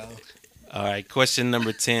 Chingo. All right, question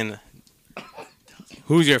number 10.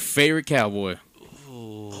 Who's your favorite cowboy?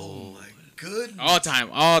 Oh my good. All time.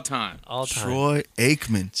 all time. Troy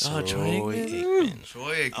Aikman. Oh, Troy Aikman. Aikman.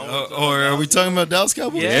 Troy Aikman. Or are we talking about Dallas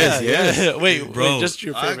Cowboys? Yeah, Yes, yeah. Wait, Bro, just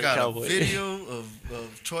your I favorite got cowboy. a video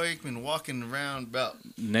of Troy Aikman walking around about how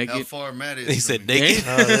Naked. far Matt is. He from said me. naked.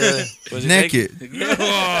 Oh, yeah. Was he Naked.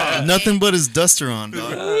 Nothing but his duster on,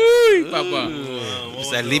 dog. Papa. He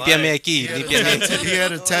said, "Lípiame aquí, He had, a lípiame." tattoo, he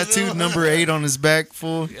had a tattooed number 8 on his back,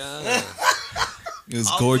 fool. Yeah. It was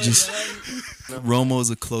gorgeous. Romo's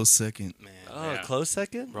a close second. Man, Oh, close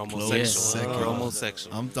second. Romosexual. Yes. Second.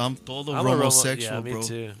 Romosexual. I'm todo I'm a Romosexual, Yeah, me bro.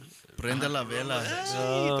 too. Prende la vela.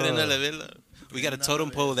 Oh. Prenda la vela. We got a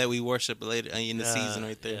totem pole that we worship later in the season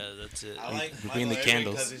right there. Yeah, that's it. I like We bring the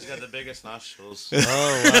candles. because he's got the biggest nostrils.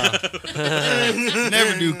 Oh wow.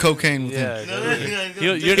 Never do cocaine with him. Yeah.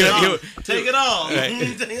 You're You're never- Take it all.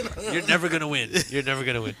 You're never gonna win. You're never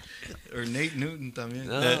gonna win. Or Nate Newton también.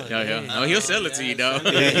 No, Yeah. No, he'll sell it to you, dog.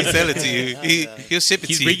 He'll sell it to you. He'll ship it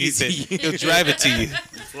He's to you. bringing He it said to you. he'll drive it to you.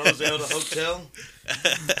 Flows out of the hotel.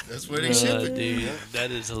 That's where they ship it. dude,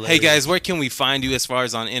 that is hilarious. Hey guys, where can we find you as far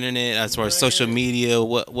as on internet, as far as social media?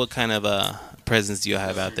 What kind of presence do you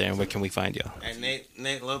have out there, and where can we find you? And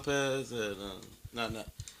Nate Lopez. And, no.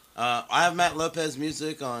 I have Matt Lopez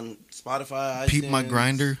music on Spotify. Peep my iTunes.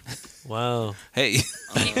 grinder. Wow. Hey,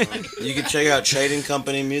 You can check out Trading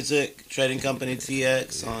Company music, Trading Company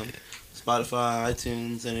TX on Spotify,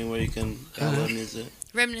 iTunes, anywhere you can download music.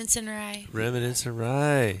 Remnants and Rye. Remnants and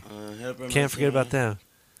Rye. Help Remnants Can't forget and about them.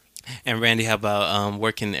 and Randy, how about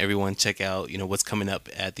where can everyone check out? What's coming up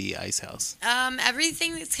at the Ice House?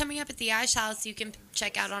 Everything that's coming up at the Ice House, you can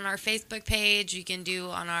check out on our Facebook page. You can do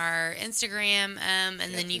on our Instagram, and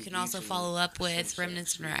then you can also follow up with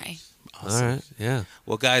Remnants and Rye. Awesome. All right. Yeah.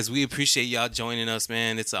 Well, guys, we appreciate y'all joining us,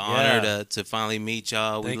 man. It's an honor to finally meet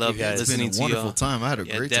y'all. We Thank love you, guys. It's been listening a to wonderful y'all. time. I had a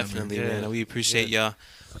Yeah, great definitely, time. Yeah. man. We appreciate Yeah. y'all.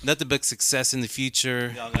 Nothing but success in the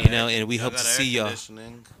future, Y'all got air- and we y'all hope got to air see y'all.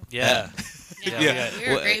 conditioning. Yeah. Yeah. We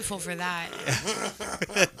were Well, grateful for that.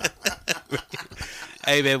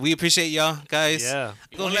 Hey, man, we appreciate y'all, guys. Yeah.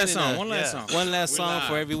 Go One ahead last and, song. One last yeah. song. One last We're song live.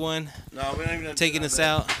 for everyone No, we don't even have to taking do us that.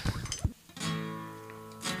 out.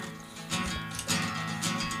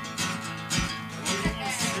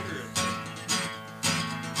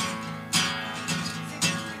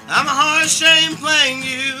 I'm a hard shame playing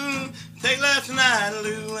you. Take left tonight,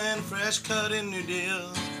 Lou, and a fresh cut in New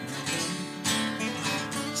Deal.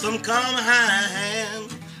 Some call me high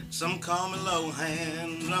hand, some call me low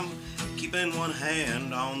hand. I'm keeping one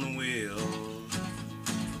hand on the wheel.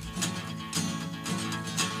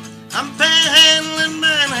 I'm panhandling,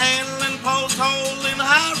 manhandling, post holing,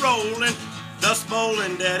 high rolling, dust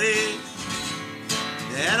bowling, daddy.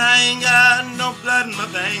 And I ain't got no blood in my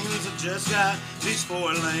veins, I just got these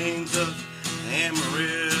 4 lanes of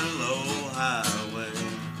Amarillo Highway.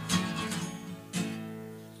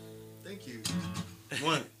 Thank you.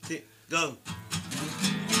 1, 2, go.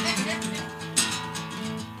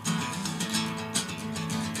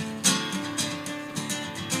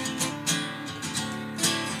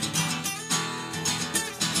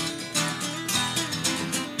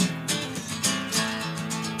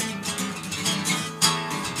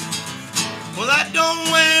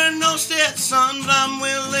 don't wear no Stetson, but I'm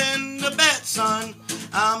willing to bet, son,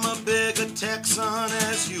 I'm a bigger Texan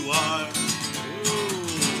as you are.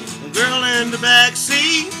 A girl in the back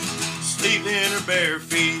seat, sleep in her bare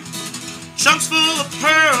feet, trunks full of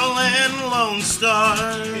Pearl and Lone Star.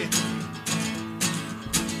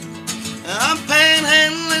 I'm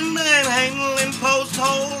panhandling, manhandling, post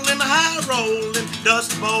holing, high rolling,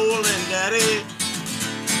 dust bowling, daddy.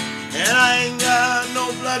 And I ain't got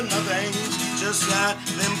no blood in my veins, just got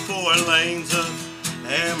them 4 lanes of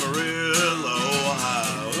Amarillo,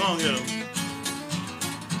 Ohio. Come on, get 'em.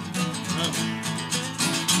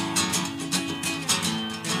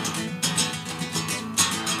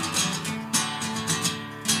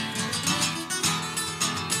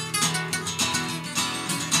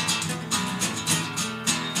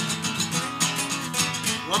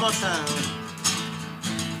 One more time.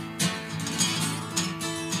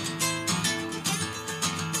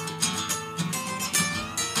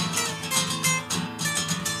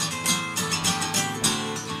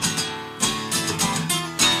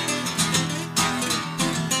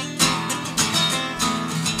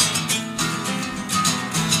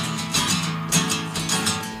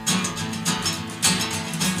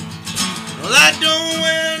 Well, I don't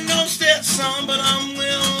wear no Stetson, but I'm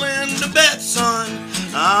willing to bet, son,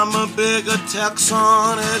 I'm a bigger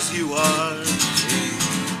Texan as you are.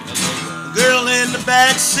 Girl in the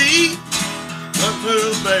back seat, up her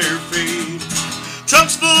bare feet,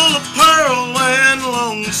 trunks full of Pearl and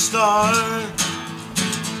Lone Star.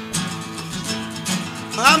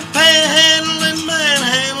 I'm panhandling,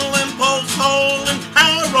 manhandling, post holing,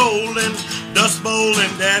 high rolling, dust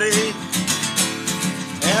bowling, daddy.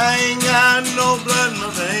 And I ain't got no blood in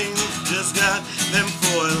my veins, just got them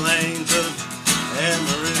 4 lanes of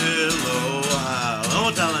Amarillo, Ohio. One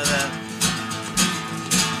more time like that.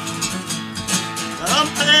 I'm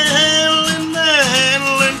panhandling,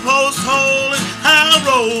 manhandling, post holing, high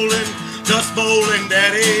rolling, dust bowling,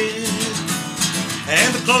 daddy.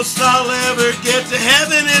 And the closest I'll ever get to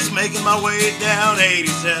heaven is making my way down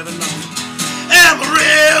 87 on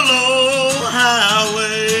Amarillo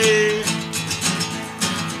Highway.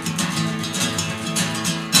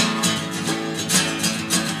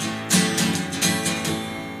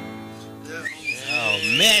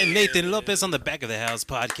 Man, Nathan Lopez on the Back of the House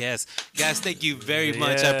podcast. Guys, thank you very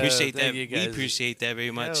much. I appreciate that. thank you, We guys. appreciate that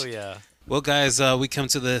very much. Hell yeah. Well, guys, we come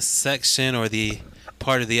to the section or the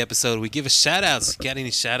part of the episode. We give a shout outs. Got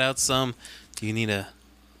any shout outs? Do you need to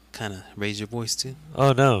kind of raise your voice too?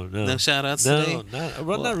 Oh, no. No shout outs No, today?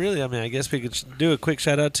 not really. I mean, I guess we could do a quick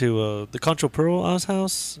shout out to the Concho Pearl Ice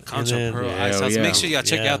House. and Concho then- Pearl Yeah, Ice House. yeah. Make sure y'all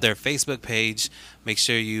check Yeah. out their Facebook page. Make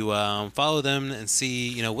sure you follow them and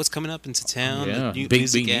see what's coming up into town. Yeah. The new Big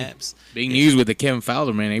music news. apps. Big news with the Kevin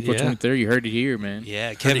Fowler, man. April Yeah. 23rd. You heard it here, man. Yeah,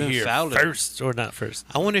 Heard it Kevin here Fowler. first or not first.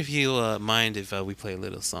 I wonder if he'll mind if we play a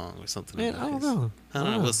little song or something. Man, of I don't his. know. I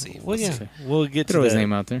don't know. We'll see. Well, We'll yeah, see. we'll get to Throw his that.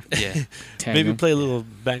 name out there. Yeah. Tag Maybe him. play a little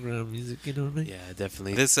background music. You know what I mean? Yeah,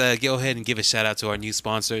 definitely. Let's go ahead and give a shout out to our new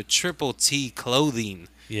sponsor, Triple T Clothing.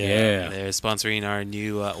 Yeah. They're sponsoring our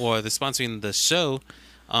new, or they're sponsoring the show,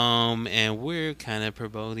 and we're kind of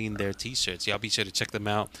promoting their T-shirts. Y'all be sure to check them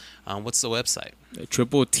out. What's the website?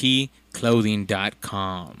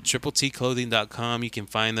 TripleTClothing.com. TripleTClothing.com. You can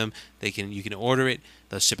find them. You can order it.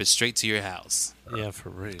 They'll ship it straight to your house. Yeah, for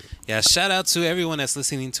real. Yeah, shout out to everyone that's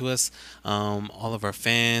listening to us, all of our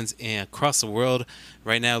fans and across the world.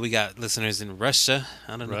 Right now, we got listeners in Russia.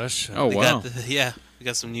 I don't know. Russia. Oh, We wow. we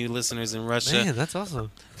got some new listeners in Russia. Man, that's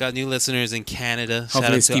awesome. Got new listeners in Canada.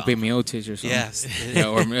 Hopefully it's Shout out Stipe to Miocic or something. yes, Yeah,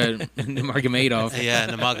 or Margamadov. yeah,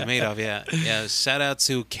 Nurmagomedov. Yeah. Shout out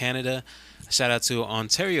to Canada. Shout out to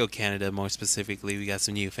Ontario, Canada. More specifically, we got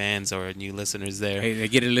some new fans or new listeners there. Hey, they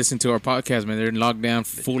get to listen to our podcast, man. They're in lockdown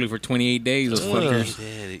fully for 28 days. Those Ugh.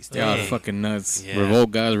 fuckers. Yeah, Y'all fucking nuts. Yeah.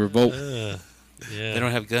 Revolt, guys. Revolt. Yeah. they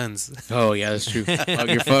don't have guns. Oh, yeah, that's true. Fuck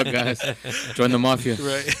your fuck, guys. Join the mafia.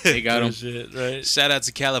 Right. They got them. Shit, right. Shout out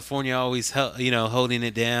to California, always holding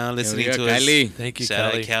it down, listening yeah, to Cali. us. Thank you,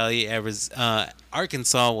 Shout Cali. out Cali,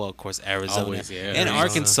 Arkansas. Well, of course, Arizona Always, yeah. and Arizona.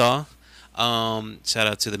 Arkansas. Shout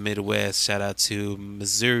out to the Midwest. Shout out to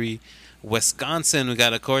Missouri, Wisconsin. We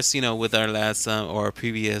got, of course, with our last or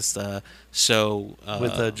previous show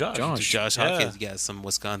With Josh. Josh Yeah. Hawkins. You got some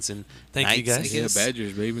Wisconsin. Thank you, Knights, I guys. Yeah, guess.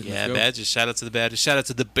 Badgers, baby. Yeah, Let's go. Badgers. Shout out to the Badgers. Shout out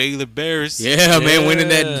to the Baylor Bears. Yeah, man, winning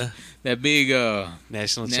Yeah. that big National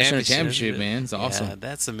national championship. championship, man. It's awesome. Yeah,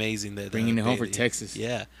 that's amazing. That Bringing it home for Baylor- Texas.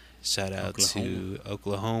 Yeah. Shout out Oklahoma. to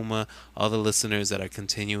Oklahoma, all the listeners that are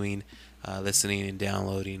continuing listening and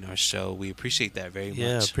downloading our show. We appreciate that very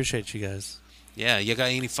Yeah, much. appreciate you guys. Yeah, you got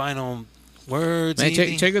any final words? Man,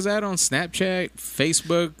 anything? check us out on Snapchat,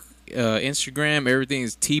 Facebook, Instagram, everything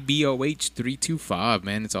is TBOH325.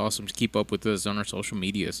 Man, it's awesome to keep up with us on our social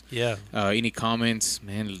medias. Yeah. Any comments,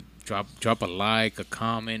 man? Drop a like, a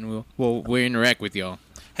comment. We'll interact with y'all.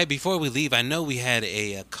 Hey, before we leave, I know we had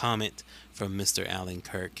a comment from Mr. Alan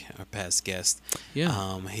Kirk, our past guest.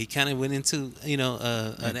 Yeah. He kind of went into an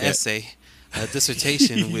bet. essay, a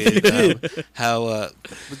dissertation with how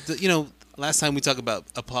last time we talked about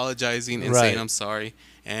apologizing and saying Right. I'm sorry,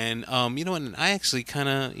 and and I actually kind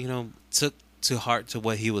of took to heart to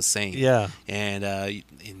what he was saying. Yeah. And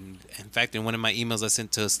in fact, in one of my emails I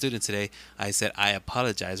sent to a student today, I said I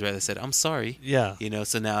apologize. Rather, I said I'm sorry. Yeah.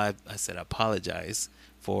 So now I said apologize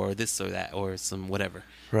for this or that or some whatever.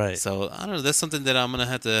 Right. So I don't know. That's something that I'm gonna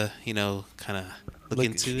have to kind of look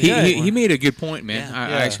into. He made a good point, man. Yeah. I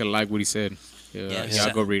Yeah. actually like what he said. Yeah.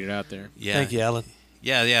 Y'all go read it out there. Yeah. Thank you, Alan.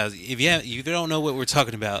 Yeah. If you don't know what we're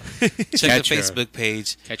talking about, check the Catch her. Facebook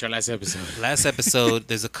page. Catch our last episode. Last episode,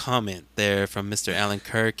 there's a comment there from Mr. Alan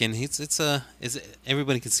Kirk, and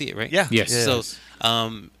everybody can see it, right? Yeah. Yes. So,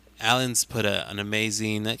 Alan's put an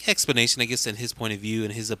amazing explanation, I guess, in his point of view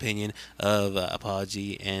and his opinion of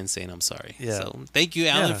apology and saying I'm sorry. Yeah. So thank you,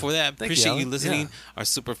 Alan, Yeah. for that. Thank you, Appreciate you Alan. listening. Yeah. Our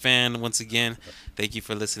super fan, once again, thank you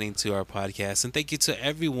for listening to our podcast. And thank you to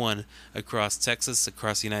everyone across Texas,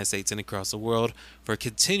 across the United States, and across the world for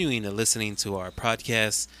continuing to listening to our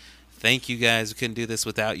podcast. Thank you, guys. We couldn't do this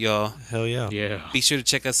without y'all. Hell yeah. Yeah. Be sure to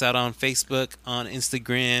check us out on Facebook, on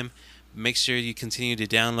Instagram. Make sure you continue to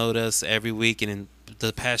download us every week, and in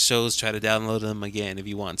the past shows, try to download them again if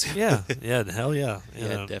you want to. Yeah. Yeah. Hell yeah. You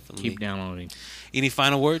Yeah, know. definitely. Keep downloading. Any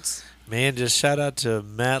final words? Man, just shout out to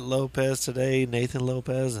Matt Lopez today, Nathan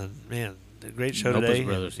Lopez, and man, a great show Lopez today.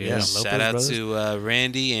 brothers, And, yeah. Lopez Shout out brothers. to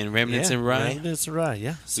Randy and Remnants and Rye. Remnants and Rye, yeah.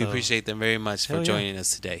 We So, appreciate them very much for Hell yeah. joining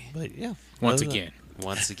us today. But yeah. Once other than again.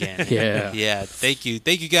 Once again. Yeah. Yeah. Thank you,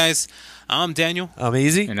 guys. I'm Daniel, that, I'm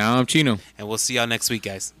easy. And now I'm Chino. and we'll see y'all next week,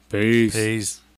 guys. Peace. Peace.